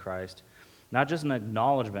Jesus Christ. Not just an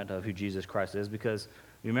acknowledgement of who Jesus Christ is, because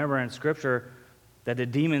you remember in Scripture that the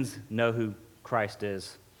demons know who Christ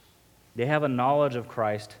is. They have a knowledge of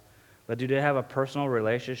Christ, but do they have a personal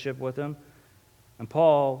relationship with him? And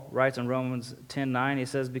Paul writes in Romans 10:9, he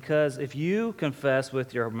says, because if you confess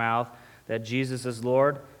with your mouth that Jesus is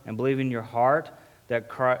Lord and believe in your heart that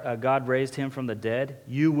God raised him from the dead,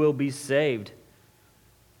 you will be saved.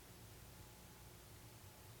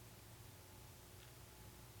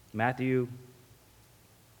 Matthew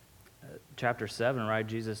chapter 7, right?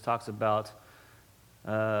 Jesus talks about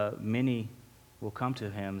many will come to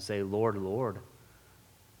him and say, Lord, Lord.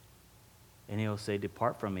 And he'll say,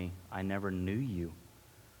 depart from me, I never knew you.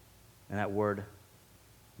 And that word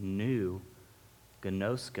knew,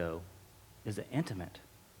 gnosko, is an intimate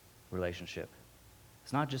relationship.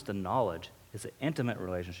 It's not just a knowledge, it's an intimate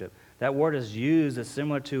relationship. That word is used as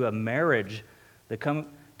similar to a marriage that come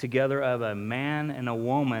together of a man and a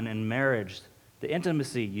woman in marriage. The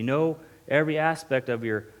intimacy, you know every aspect of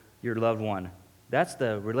your loved one. That's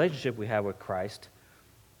the relationship we have with Christ.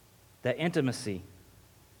 That intimacy.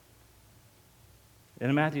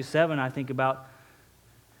 In Matthew 7, I think about,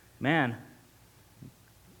 man,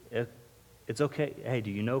 it's okay. Hey, do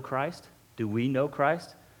you know Christ? Do we know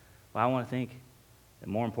Christ? Well, I want to think,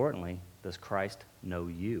 and more importantly, does Christ know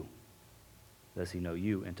you? Does he know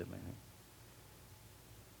you intimately?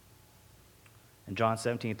 And John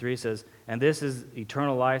 17:3 says, and this is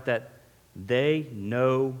eternal life, that they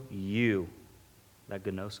know you, that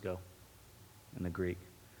gnosko in the Greek,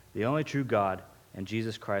 the only true God, and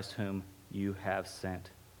Jesus Christ whom you have sent.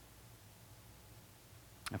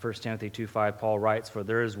 In 1 Timothy 2:5, Paul writes, for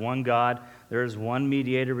there is one God, there is one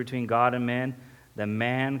mediator between God and men, the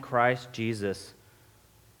man Christ Jesus.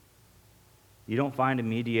 You don't find a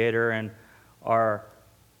mediator in our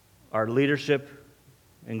leadership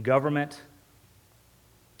in government,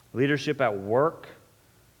 leadership at work.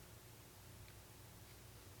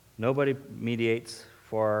 Nobody mediates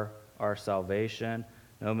for our salvation.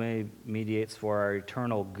 Nobody mediates for our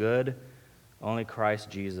eternal good. Only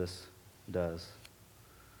Christ Jesus does.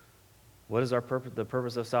 What is our purpose? The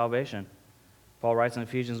purpose of salvation? Paul writes in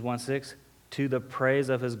Ephesians 1:6, to the praise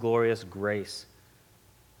of his glorious grace.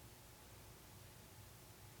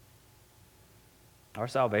 Our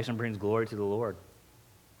salvation brings glory to the Lord.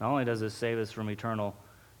 Not only does it save us from eternal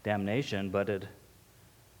damnation, but it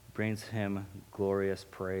brings him glorious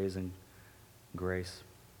praise and grace.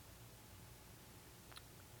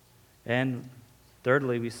 And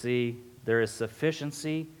thirdly, we see there is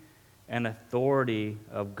sufficiency and authority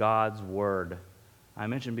of God's word. I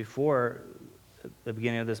mentioned before at the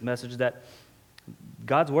beginning of this message that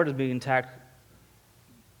God's word is being attacked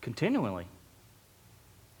continually.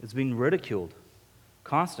 It's being ridiculed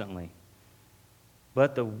constantly.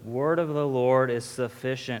 But the word of the Lord is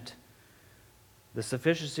sufficient. The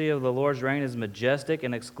sufficiency of the Lord's reign is majestic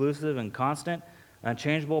and exclusive and constant,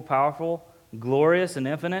 unchangeable, powerful, glorious and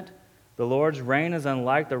infinite. The Lord's reign is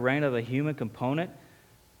unlike the reign of a human component.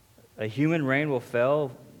 A human reign will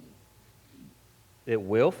fail. It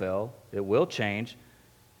will fail. It will change.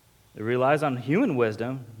 It relies on human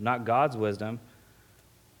wisdom, not God's wisdom.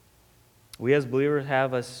 We as believers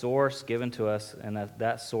have a source given to us, and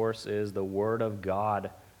that source is the Word of God.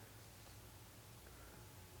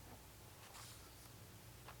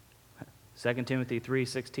 2 Timothy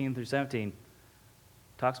 3:16-17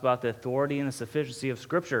 talks about the authority and the sufficiency of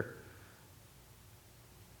Scripture.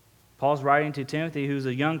 Paul's writing to Timothy, who's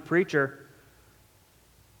a young preacher,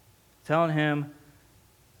 telling him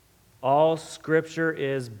all Scripture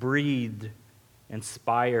is breathed,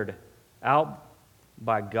 inspired, out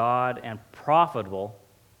by God and profitable.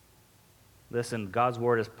 Listen, God's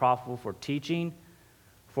word is profitable for teaching,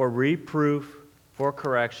 for reproof, for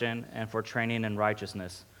correction, and for training in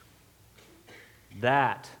righteousness.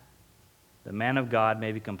 That the man of God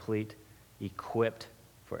may be complete, equipped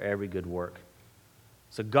for every good work.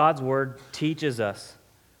 So God's word teaches us.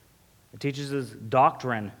 It teaches us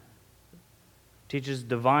doctrine. It teaches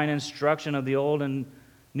divine instruction of the Old and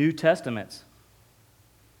New Testaments.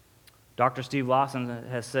 Dr. Steve Lawson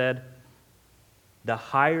has said, the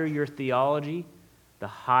higher your theology, the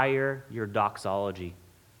higher your doxology.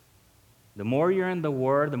 The more you're in the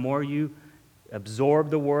Word, the more you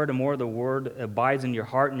absorb the Word, the more the Word abides in your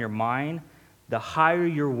heart and your mind, the higher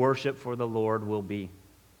your worship for the Lord will be.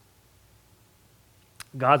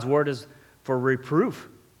 God's Word is for reproof,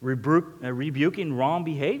 rebuking wrong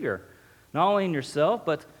behavior, not only in yourself,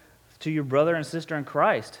 but to your brother and sister in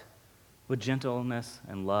Christ, with gentleness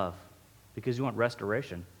and love, because you want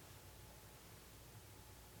restoration.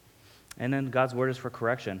 And then God's word is for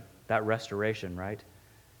correction, that restoration, right?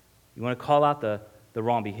 You want to call out the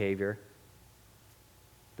wrong behavior,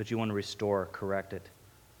 but you want to restore, correct it.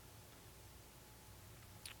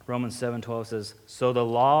 Romans 7:12 says, so the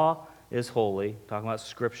law is holy, talking about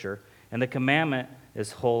Scripture, and the commandment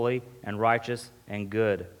is holy and righteous and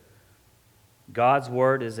good. God's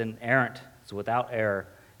word is inerrant, it's without error.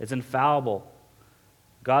 It's infallible.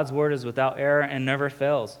 God's word is without error and never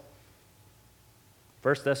fails.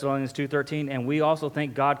 1 Thessalonians 2:13, and we also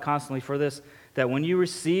thank God constantly for this, that when you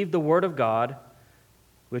received the word of God,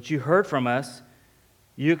 which you heard from us,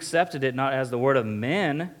 you accepted it not as the word of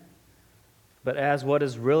men, but as what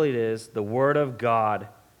is really is, the word of God,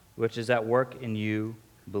 which is at work in you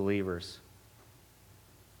believers.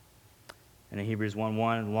 And in Hebrews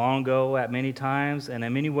 1:1, long ago, at many times and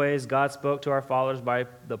in many ways, God spoke to our fathers by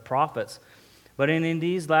the prophets. But in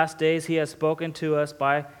these last days, he has spoken to us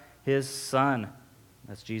by his Son,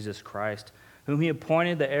 that's Jesus Christ, whom he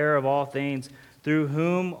appointed the heir of all things, through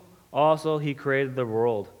whom also he created the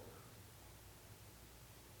world.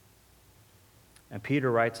 And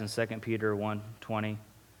Peter writes in 2 Peter 1:20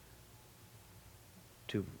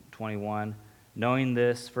 to 21, knowing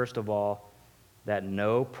this, first of all, that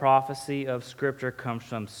no prophecy of Scripture comes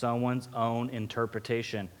from someone's own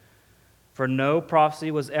interpretation. For no prophecy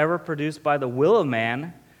was ever produced by the will of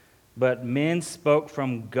man, but men spoke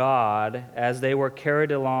from God as they were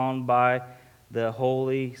carried along by the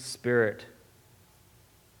Holy Spirit.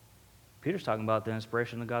 Peter's talking about the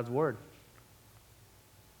inspiration of God's Word.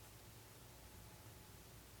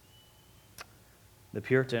 The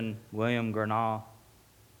Puritan William Gurnall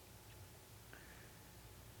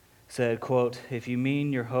said, quote, if you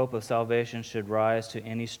mean your hope of salvation should rise to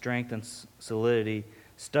any strength and solidity,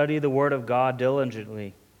 study the Word of God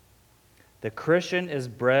diligently. The Christian is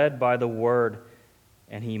bred by the Word,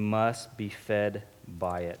 and he must be fed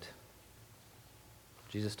by it.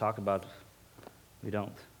 Jesus talked about we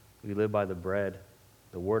don't. We live by the bread,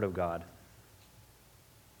 the Word of God.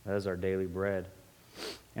 That is our daily bread.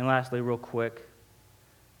 And lastly, real quick,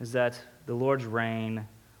 is that the Lord's reign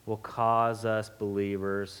will cause us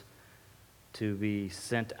believers to be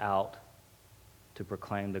sent out to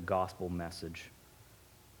proclaim the gospel message.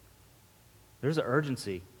 There's an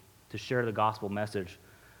urgency to share the gospel message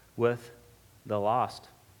with the lost.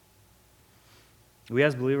 We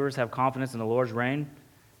as believers have confidence in the Lord's reign.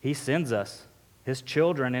 He sends us, his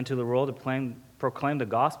children, into the world to proclaim the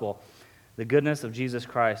gospel, the goodness of Jesus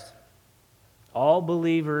Christ. All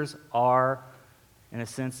believers are, in a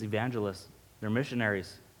sense, evangelists. They're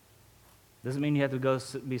missionaries. Doesn't mean you have to go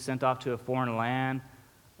be sent off to a foreign land,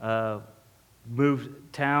 move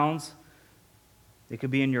towns. It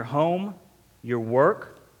could be in your home, your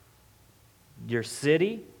work, your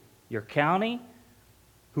city, your county,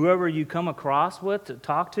 whoever you come across with to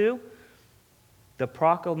talk to. The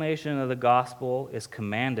proclamation of the gospel is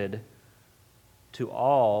commanded to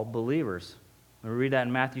all believers. We read that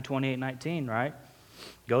in Matthew 28:19, right?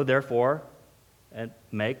 Go therefore and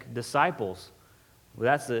make disciples. Well,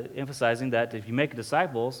 that's emphasizing that if you make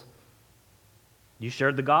disciples, you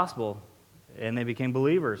shared the gospel and they became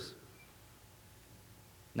believers.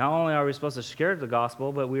 Not only are we supposed to share the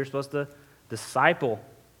gospel, but we are supposed to disciple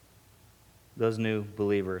those new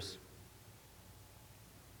believers.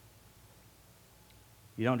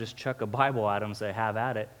 You don't just chuck a Bible at them and say, have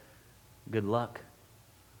at it. Good luck.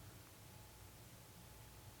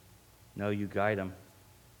 No, you guide them.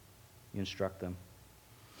 You instruct them.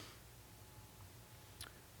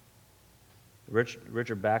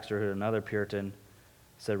 Richard Baxter, another Puritan,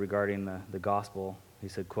 said regarding the gospel, he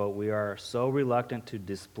said, quote, "We are so reluctant to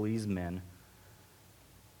displease men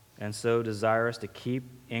and so desirous to keep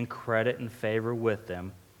in credit and favor with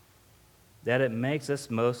them that it makes us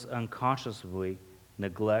most unconsciously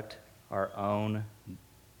neglect our own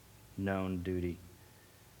known duty.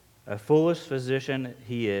 A foolish physician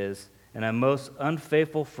he is, and a most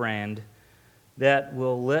unfaithful friend that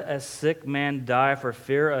will let a sick man die for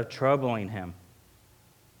fear of troubling him.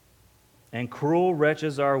 And cruel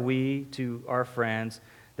wretches are we to our friends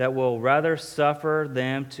that will rather suffer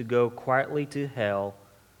them to go quietly to hell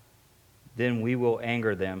than we will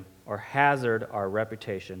anger them or hazard our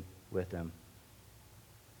reputation with them."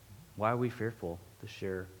 Why are we fearful to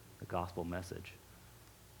share the gospel message?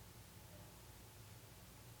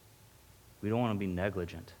 We don't want to be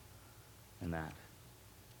negligent in that.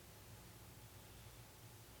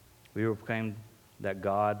 We proclaimed that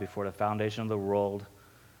God, before the foundation of the world,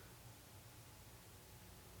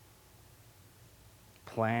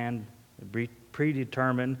 planned,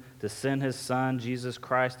 predetermined to send his Son, Jesus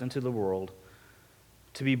Christ, into the world,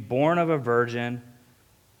 to be born of a virgin,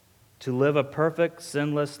 to live a perfect,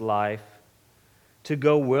 sinless life, to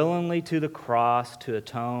go willingly to the cross to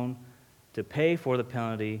atone, to pay for the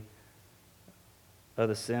penalty of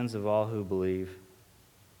the sins of all who believe,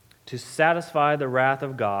 to satisfy the wrath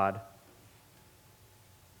of God,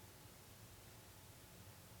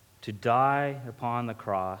 to die upon the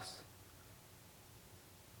cross,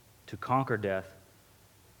 to conquer death,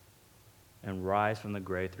 and rise from the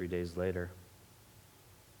grave 3 days later.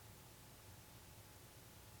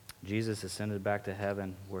 Jesus ascended back to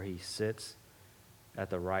heaven, where he sits at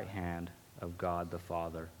the right hand of God the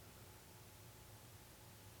Father.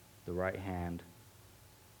 The right hand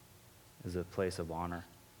is a place of honor.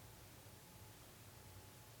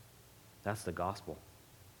 That's the gospel.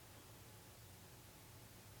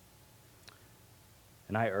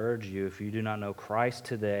 And I urge you, if you do not know Christ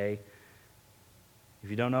today, if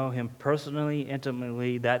you don't know him personally,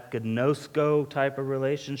 intimately, that gnosko type of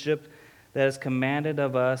relationship that is commanded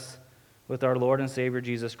of us with our Lord and Savior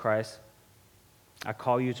Jesus Christ, I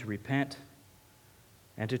call you to repent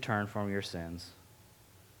and to turn from your sins.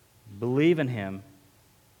 Believe in him,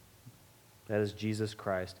 that is Jesus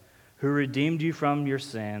Christ, who redeemed you from your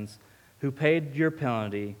sins, who paid your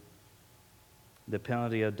penalty, the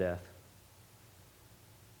penalty of death,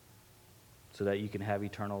 so that you can have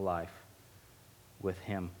eternal life with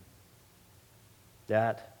him.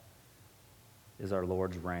 That is our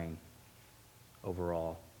Lord's reign over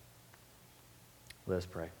all. Let us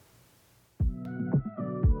pray.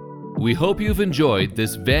 We hope you've enjoyed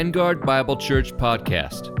this Vanguard Bible Church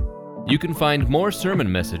podcast. You can find more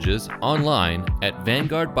sermon messages online at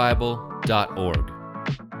vanguardbible.org.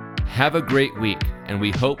 Have a great week, and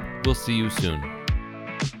we hope we'll see you soon.